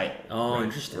style. Oh,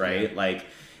 interesting. Right? Like,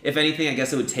 if anything, I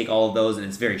guess it would take all of those and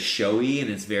it's very showy and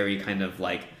it's very kind of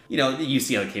like, you know, you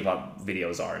see how the K-pop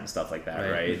videos are and stuff like that,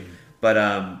 right? But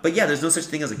yeah, there's no such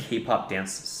thing as a K-pop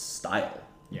dance style.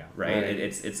 Yeah. Right?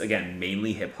 It's again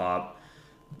mainly hip hop,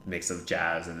 mix of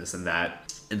jazz and this and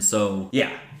that. And so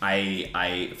yeah,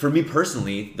 I for me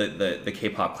personally, the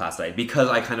K-pop class because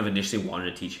I kind of initially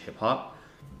wanted to teach hip hop,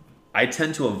 I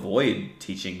tend to avoid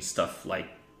teaching stuff like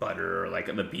Butter or like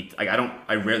the beat. Like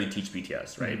I rarely teach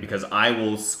BTS, right? Because I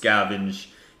will scavenge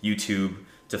YouTube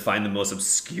to find the most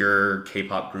obscure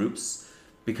K-pop groups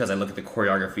because I look at the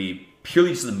choreography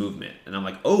purely just the movement, and I'm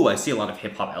like, oh, I see a lot of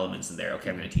hip hop elements in there. Okay,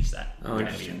 I'm going to teach that. Oh,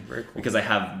 interesting. Very cool. Because I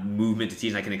have movement to teach,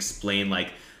 and I can explain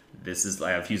like this is.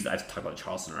 I've talked about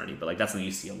Charleston already, but like that's something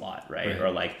you see a lot, right? Or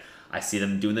like I see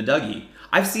them doing the Dougie.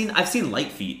 I've seen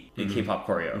Light Feet in K-pop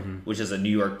choreo, which is a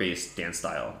New York-based dance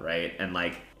style, right? And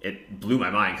like it blew my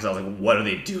mind because I was like, what are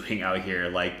they doing out here?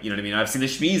 Like, you know what I mean? I've seen the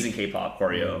Shmies in K-pop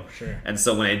choreo, and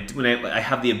so when I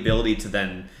have the ability to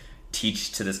then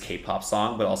teach to this K-pop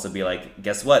song, but also be like,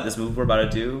 guess what? This move we're about to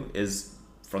do is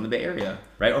from the Bay Area,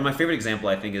 right? Or my favorite example,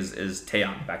 I think, is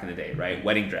Taeyong back in the day, right?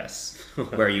 Wedding Dress,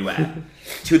 Where Are You At?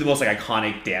 Two of the most like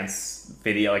iconic dance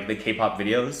video, like the K-pop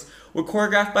videos, were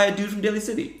choreographed by a dude from Daly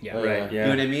City. Yeah. Right. You know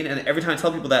what I mean? And every time I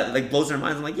tell people that, it like blows their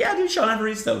minds. I'm like, yeah, dude, Sean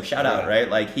Evaristo, shout out, right?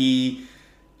 Like he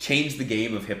changed the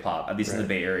game of hip hop, at least in the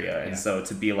Bay Area. And so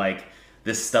to be like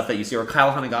this stuff that you see, or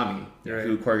Kyle Hanagami,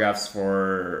 who choreographs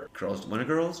for Girls'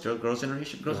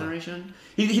 Generation.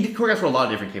 He did choreograph for a lot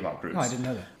of different K-pop groups. Oh, I didn't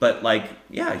know that. But like,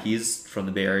 yeah, he's from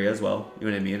the Bay Area as well. You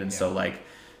know what I mean? And so like,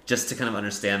 just to kind of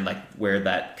understand like where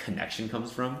that connection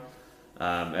comes from,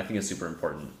 I think is super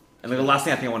important. And like the last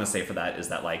thing I think I want to say for that is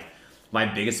that like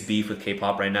my biggest beef with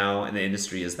K-pop right now in the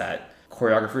industry is that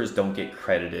choreographers don't get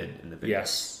credited in the videos.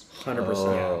 Yes.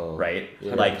 100%. Right?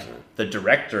 Like the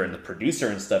director and the producer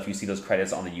and stuff, you see those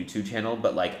credits on the YouTube channel,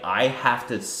 but like I have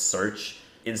to search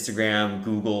Instagram,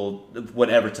 Google,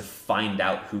 whatever to find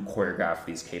out who choreographed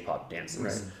these K-pop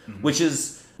dances. Which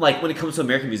is like when it comes to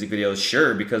American music videos,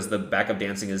 sure, because the backup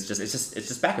dancing is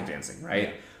just backup dancing,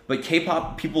 right? But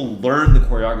K-pop, people learn the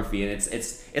choreography, and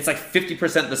it's like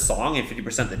 50% the song and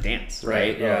 50% the dance,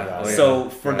 right? Yeah.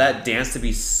 So for that dance to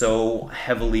be so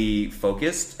heavily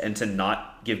focused and to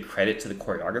not not give credit to the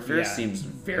choreographer Yeah. seems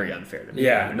very unfair to me.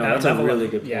 Yeah, no, That that's a level really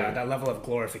of- good point. Yeah, that level of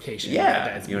glorification. Yeah,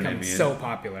 That's you know what I become mean? so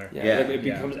popular. Yeah, like, it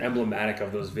Yeah. becomes emblematic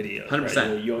of those videos.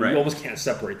 100%, Right? You right. almost can't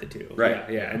separate the two. Right.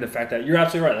 Yeah, and the fact that you're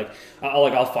absolutely right.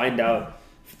 I'll find out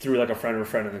through like a friend or a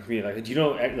friend in the community, like, do you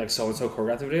know like so and so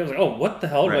choreographed the video? I was like, oh, what the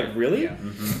hell? Right. Like, really?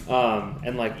 Yeah.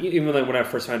 And like even like when I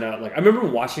first found out, like I remember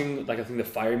watching like I think the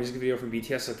Fire music video from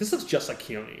BTS. Like this looks just like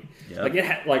Keone. Yeah. Like it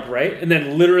had like right, and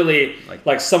then literally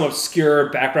like some obscure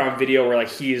background video where like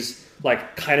he's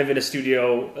like kind of in a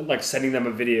studio like sending them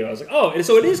a video. I was like, oh, and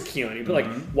so it is Keone. But like,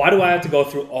 why do I have to go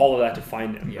through all of that to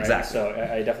find him? Right? Exactly. So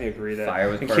I definitely agree that Fire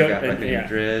was and choreographed by and- Kenny yeah.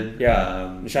 Madrid.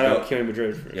 Yeah. Shout out Go- Keone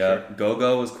Madrid. For Yeah, sure.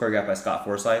 Go-Go was choreographed by Scott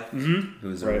Forsyth,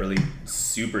 who's a Right. really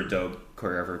super dope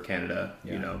choreographer of Canada,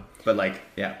 you Yeah. know. But like,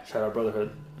 yeah. Shout out Brotherhood.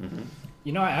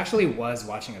 You know, I actually was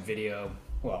watching a video.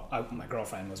 Well, my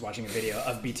girlfriend was watching a video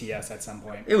of BTS at some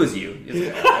point. It was you. It's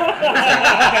okay.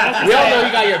 We all know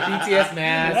you got your BTS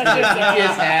mask, That's your just-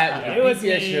 BTS hat, It your was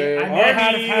BTS me. shirt. I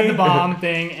never had the bomb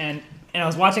thing, and I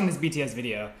was watching this BTS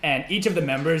video, and each of the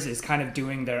members is kind of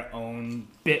doing their own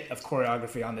bit of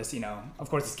choreography on this. You know, of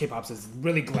course, it's K-pop's this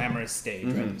really glamorous stage,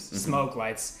 right? Smoke,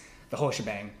 lights, the whole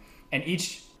shebang, and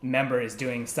each member is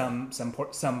doing some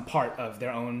part of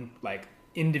their own like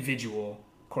individual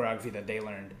choreography that they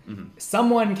learned.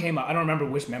 Someone came up, I don't remember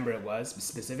which member it was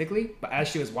specifically, but as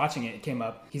she was watching it, it came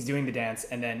up, he's doing the dance,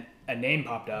 and then a name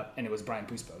popped up, and it was Brian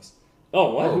Puspos.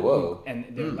 Oh, what? Oh, whoa. And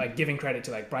they're like giving credit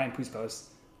to like Brian Puspos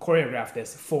choreographed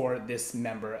this for this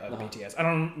member of BTS. I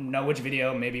don't know which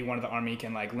video, maybe one of the army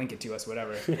can like link it to us,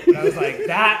 whatever. But I was like,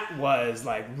 that was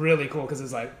like really cool because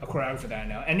it's like a choreographer that I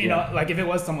know. And you know, like if it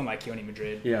was someone like Keone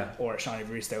Madrid Yeah. or Shawnee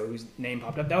Evaristo whose name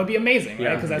popped up, that would be amazing, right?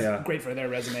 Yeah, Because that's yeah. great for their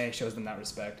resume, shows them that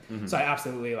respect. So I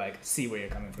absolutely like see where you're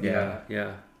coming from. Yeah.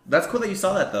 Yeah. That's cool that you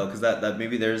saw that though, because that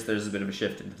maybe there's a bit of a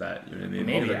shift into that. You know what I mean?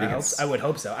 Maybe think I would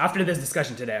hope so. After this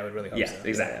discussion today, I would really hope Yeah, so.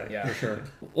 exactly. Yeah. Sure.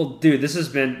 Well, dude, this has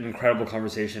been an incredible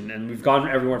conversation, and we've gone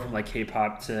everywhere from like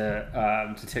K-pop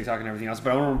to TikTok and everything else.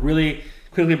 But I want to really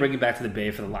quickly bring you back to the Bay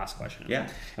for the last question. Yeah.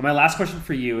 And my last question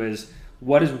for you is: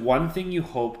 what is one thing you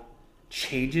hope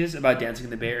changes about dancing in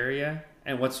the Bay Area,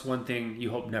 and what's one thing you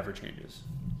hope never changes?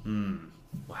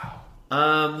 Wow.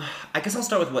 I guess I'll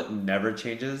start with what never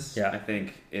changes. Yeah. I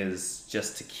think is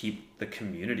just to keep the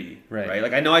community Right.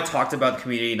 Like I know I talked about the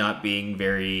community not being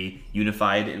very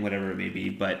unified in whatever it may be,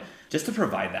 but just to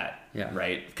provide that. Yeah.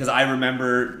 Right. Because I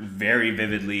remember very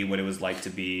vividly what it was like to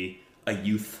be a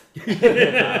youth.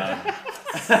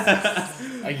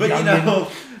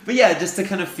 But yeah, just to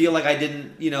kind of feel like I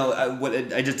didn't,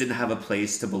 I just didn't have a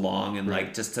place to belong, and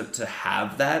like just to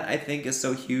have that, I think is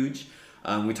so huge.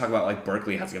 We talk about like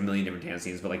Berkeley has like a million different dance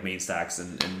scenes, but like main stacks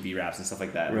and V-Raps and stuff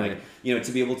like that. Right. And, like,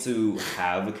 to be able to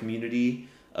have a community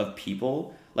of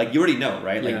people, like you already know,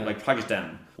 right? Like Yeah. like Project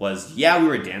M was, we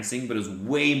were dancing, but it was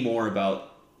way more about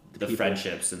the people.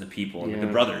 friendships and the people and like, Yeah.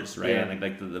 the brothers, right? Yeah. And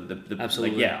like the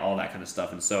Absolutely. all that kind of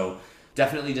stuff. And so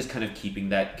definitely just kind of keeping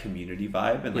that community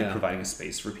vibe and like Yeah. providing a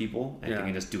space for people and, Yeah.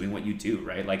 and just doing what you do,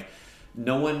 right? Like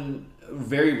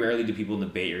very rarely do people in the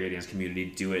Bay Area dance community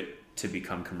do it to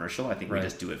become commercial. I think Right. we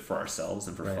just do it for ourselves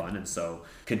and for Right. fun. And so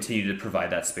continue to provide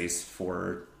that space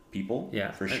for people.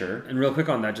 Yeah, for And- sure. And real quick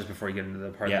on that, just before you get into the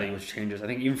part Yeah. that which changes, I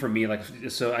think even for me, like,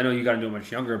 so I know you got into it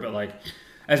much younger, but like,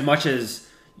 as much as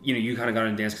you kind of got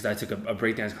into dance because I took a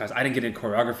break dance class, I didn't get into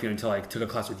choreography until I took a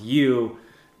class with you,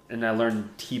 and I learned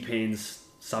T-Pain's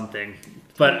something,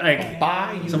 but like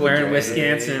somewhere in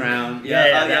Wisconsin. Crown. Yeah,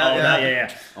 Yeah, all yeah. that,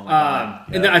 yeah. Oh my God.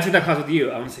 And then I took that class with you.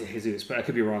 I want to say Jesus, but I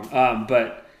could be wrong.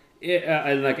 But.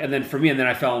 And then for me, and then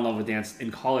I fell in love with dance in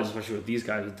college, especially with these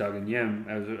guys, with Doug and Yim,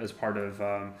 as part of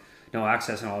No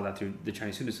Access and all that through the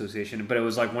Chinese Student Association. But it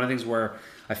was like one of the things where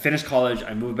I finished college,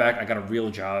 I moved back, I got a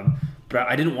real job, but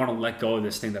I didn't want to let go of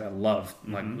this thing that I loved,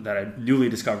 like that I newly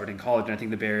discovered in college. And I think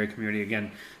the Bay Area community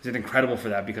again is incredible for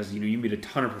that because you meet a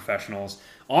ton of professionals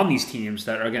on these teams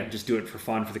that are again just do it for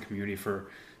fun, for the community,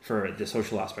 for the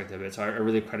social aspect of it. So I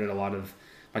really credit a lot of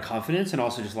my confidence and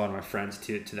also just a lot of my friends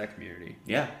to that community.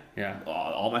 Yeah. Yeah.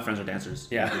 All my friends are dancers.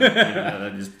 Yeah.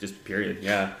 Just period.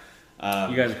 Yeah.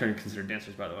 You guys are considered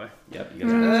dancers, by the way. Yep. You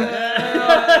guys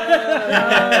are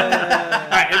All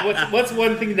right. And what's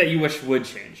one thing that you wish would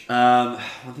change? One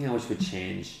thing I wish would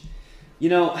change.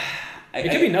 It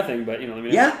could be nothing, but let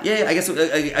me know. Yeah. I guess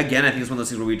again, I think it's one of those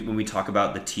things where when we talk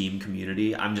about the team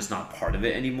community, I'm just not part of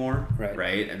it anymore,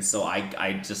 right? And so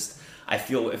I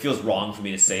feel it feels wrong for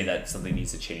me to say that something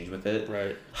needs to change with it.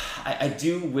 Right. I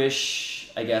do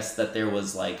wish, I guess, that there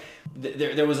was like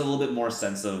there was a little bit more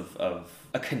sense of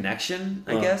a connection,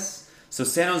 I guess. So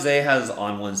San Jose has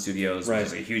On One Studios, which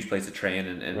is a huge place to train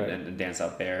and dance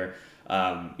out there.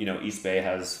 East Bay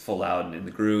has Full Out and In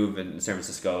the Groove, and in San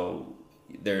Francisco,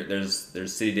 there's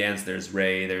City Dance, there's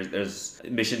Ray, there's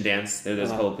Mission Dance.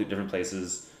 There's a couple of different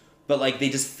places, but like they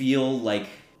just feel like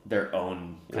their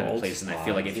own kind of place. And I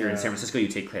feel like if you're in San Francisco, you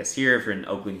take class here. If you're in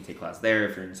Oakland, you take class there.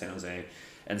 If you're in San Jose,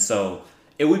 and so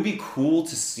it would be cool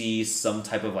to see some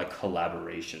type of like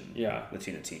collaboration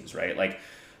between the teams, right? Like,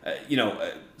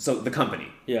 so the company,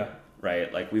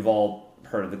 right? Like we've all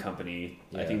heard of the company.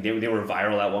 I think they were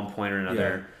viral at one point or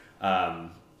another,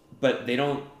 but they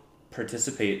don't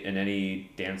participate in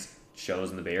any dance shows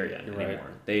in the Bay Area anymore.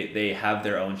 Right. They have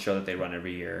their own show that they run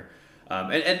every year.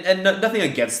 And nothing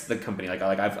against the company. Like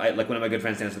one of my good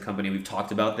friends dances the company. We've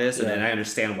talked about this, and I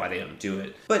understand why they don't do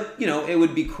it. But it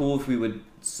would be cool if we would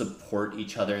support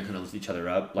each other and kind of lift each other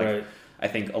up. Like I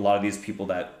think a lot of these people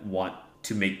that want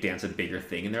to make dance a bigger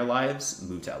thing in their lives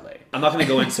move to LA. I'm not going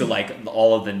to go into like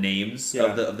all of the names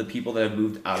of the people that have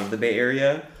moved out of the Bay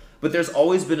Area, but there's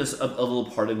always been a little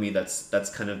part of me that's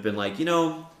kind of been like,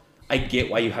 I get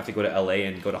why you have to go to LA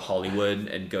and go to Hollywood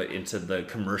and go into the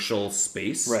commercial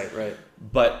space. Right.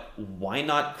 But why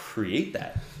not create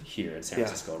that here in San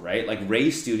Francisco, right? Like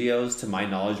Ray Studios, to my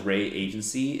knowledge, Ray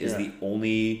Agency is the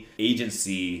only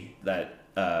agency that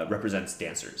represents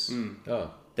dancers.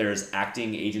 There's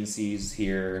acting agencies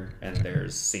here and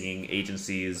there's singing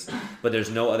agencies, but there's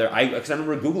no other. Because I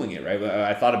remember Googling it, right?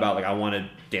 I thought about like I want to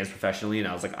dance professionally, and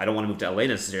I was like, I don't want to move to LA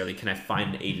necessarily. Can I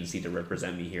find an agency to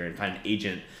represent me here and find an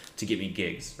agent to get me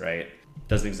gigs, right?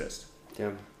 Doesn't exist.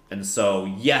 Yeah. And so,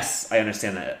 yes, I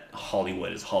understand that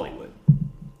Hollywood is Hollywood,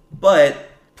 but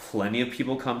plenty of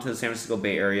people come to the San Francisco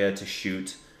Bay Area to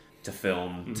shoot, to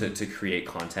film, to create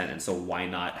content, and so why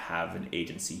not have an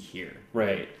agency here,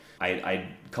 right? I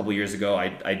a couple years ago,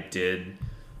 I did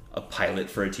a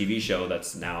pilot for a TV show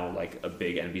that's now like a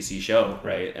big NBC show,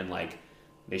 right? And like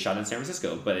they shot in San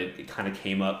Francisco, but it kind of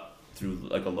came up through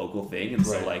like a local thing, and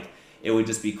so like it would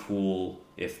just be cool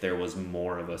if there was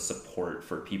more of a support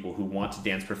for people who want to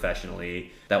dance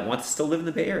professionally, that want to still live in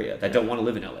the Bay Area, that don't want to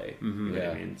live in LA. You know what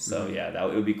I mean? So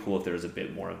it would be cool if there was a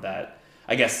bit more of that.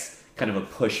 I guess kind of a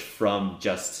push from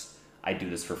just I do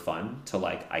this for fun to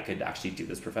like I could actually do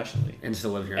this professionally and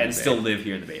still live here live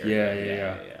here in the Bay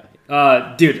Area.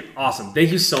 Yeah. Dude, awesome.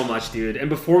 Thank you so much, dude. And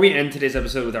before we end today's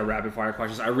episode with our rapid fire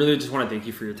questions, I really just want to thank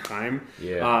you for your time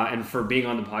and for being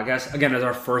on the podcast. Again, as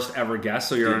our first ever guest,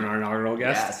 so you're our inaugural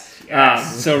guest.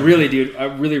 Yes. So really, dude, I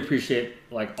really appreciate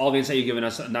like all the insight you've given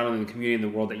us, not only in the community and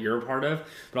the world that you're a part of,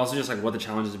 but also just like what the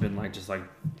challenges have been like, just like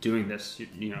doing this,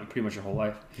 pretty much your whole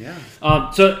life. Yeah.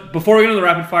 So before we get into the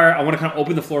rapid fire, I want to kind of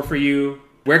open the floor for you.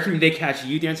 Where can they catch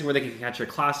you dancing? Where they can catch your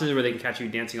classes? Where they can catch you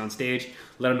dancing on stage?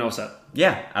 Let them know what's up.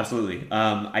 Yeah, absolutely.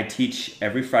 I teach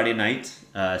every Friday night,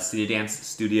 City Dance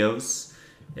Studios.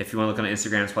 If you want to look on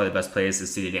Instagram, it's probably the best place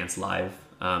is City Dance Live.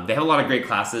 They have a lot of great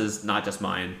classes, not just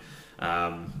mine.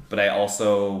 But I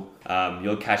also,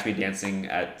 you'll catch me dancing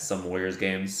at some Warriors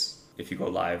games if you go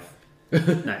live.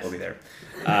 Nice. We'll be there.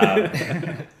 But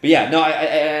yeah, no,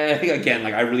 I think again,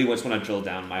 like I really just want to drill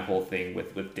down my whole thing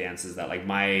with dance is that like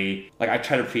I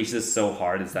try to preach this so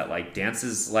hard is that like dance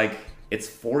is like it's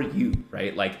for you,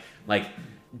 right? Like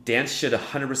dance should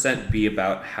 100% be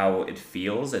about how it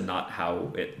feels and not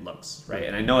how it looks, right?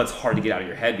 And I know it's hard to get out of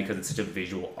your head because it's such a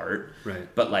visual art,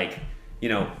 right? But like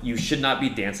you should not be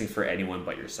dancing for anyone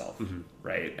but yourself,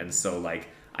 right? And so like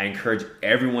I encourage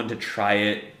everyone to try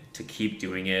it, to keep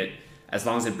doing it. As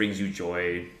long as it brings you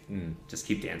joy, just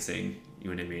keep dancing. You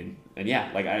know what I mean? And yeah,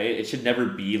 like it should never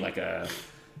be like a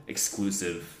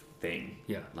exclusive thing.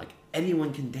 Yeah, like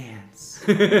anyone can dance.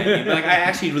 Like I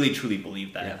actually really truly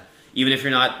believe that. Yeah. Even if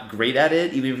you're not great at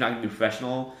it, even if you're not gonna be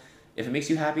professional, if it makes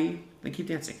you happy, then keep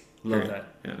dancing. Love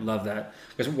that. Yeah. Love that.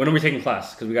 Because when are we taking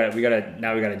class? Because we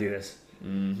gotta do this.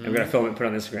 And we're gonna film it and put it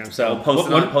on Instagram. So post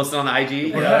it on the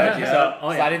IG.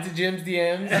 Slide into Jim's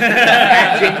DMs.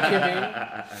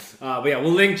 But yeah, we'll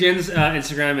link Jin's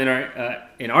Instagram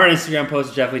in our Instagram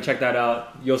post. Definitely check that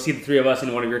out. You'll see the three of us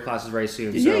in one of your classes very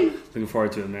soon. So looking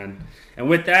forward to it, man. And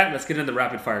with that, let's get into the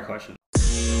rapid fire question.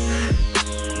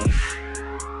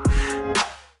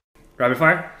 Rapid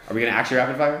fire? Are we gonna actually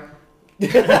rapid fire?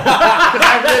 Because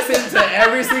I've listened to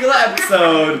every single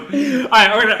episode. All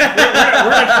right, we're gonna try.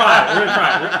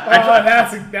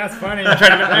 That's funny. I'm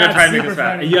gonna try to make this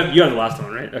fast. You have the last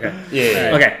one, right? Okay.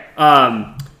 Yeah. Okay.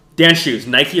 Dance shoes,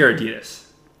 Nike or Adidas?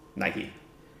 Nike.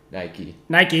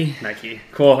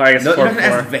 Cool. All right, no,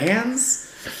 as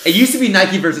Vans. It used to be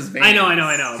Nike versus Vans. I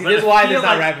know. See, this is why there's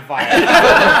not rapid fire.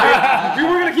 We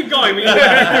were gonna keep going. We were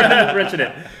wrenching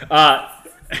it.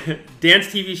 Dance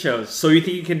TV shows. So you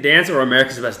think you can dance or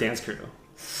America's Best Dance Crew?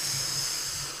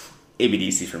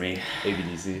 ABDC for me.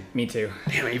 ABDC. Me too.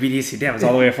 Damn, ABDC. Damn, it's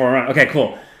all the way for a run. Okay,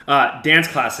 cool. Dance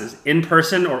classes, in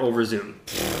person or over Zoom?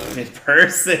 In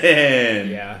person.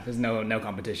 Yeah, there's no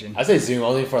competition. I say Zoom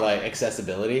only for like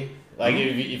accessibility. Like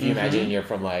if you imagine you're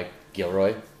from like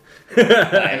Gilroy.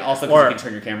 And also because you can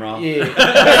turn your camera off. It's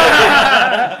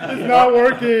not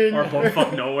working. Or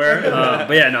bumfuck nowhere.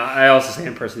 But yeah, no, I also say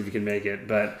in person if you can make it,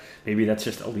 but maybe that's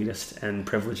just elitist and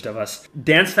privileged of us.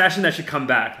 Dance fashion that should come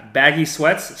back: baggy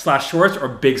sweats / shorts or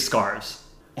big scarves.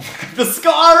 The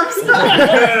scarves?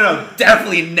 No,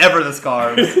 definitely never the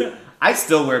scarves. I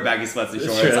still wear baggy sweats and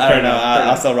shorts. Sure, I don't know.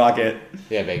 I'll still rock it.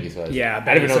 Yeah, baggy sweats. Yeah, I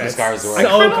didn't even know what the scarves were. I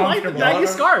kind of like the comfortable. baggy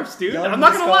scarves, dude. Y'all I'm know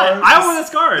not the gonna lie. scarves? I wear the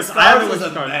scarves. I Scarves wear was the a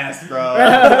scarves. mess, bro.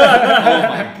 Oh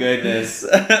my goodness.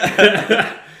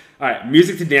 All right,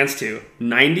 music to dance to: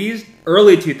 90s,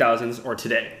 early 2000s, or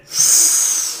today?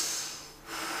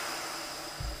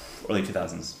 Early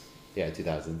 2000s. Yeah,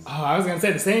 2000s. Oh, I was gonna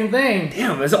say the same thing.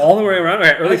 Damn, is it all the way around? All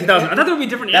right, early 2000s. I thought there would be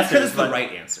different That's answers. because it's the but- right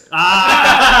answer.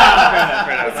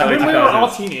 I mean, we were all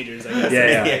 2000s. teenagers, I guess.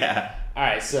 Yeah. Yeah. All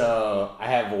right, so I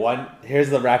have one. Here's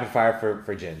the rapid fire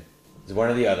for Jin. It's one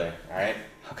or the other. All right.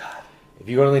 Oh god. If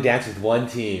you could only dance with one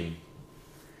team,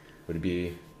 would it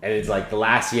be? And it's like the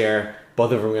last year,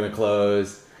 both of them are gonna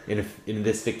close in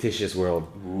this fictitious world.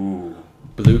 Ooh.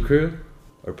 Blue Crew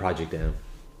or Project M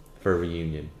for a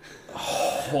reunion.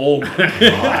 Oh my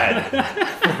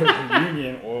god.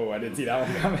 Reunion. Oh, I didn't see that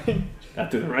one coming.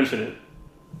 Got through the wrench in it.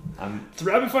 It's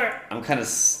rapid fire. I'm kind of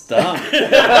stumped.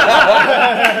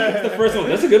 That's the first one.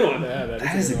 That's a good one. Yeah,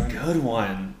 That is a good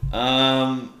one.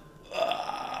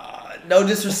 No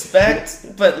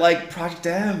disrespect, but like Project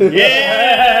M.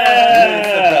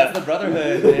 Yeah. That's the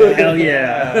brotherhood. Man. Hell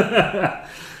yeah.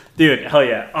 Dude, hell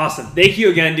yeah. Awesome. Thank you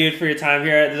again, dude, for your time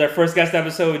here. This is our first guest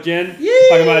episode with Jen.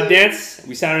 Talking about a dance.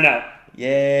 We sounded out.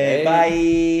 Yay.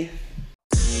 Bye.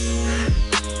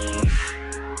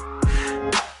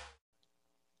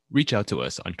 Reach out to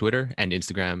us on Twitter and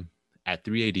Instagram at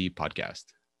 3AD Podcast.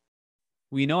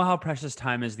 We know how precious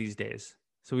time is these days,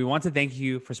 so we want to thank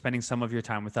you for spending some of your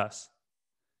time with us.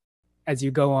 As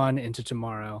you go on into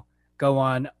tomorrow, go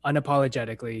on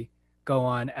unapologetically, go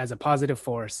on as a positive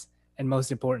force, and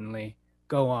most importantly,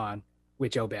 go on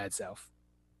with your bad self.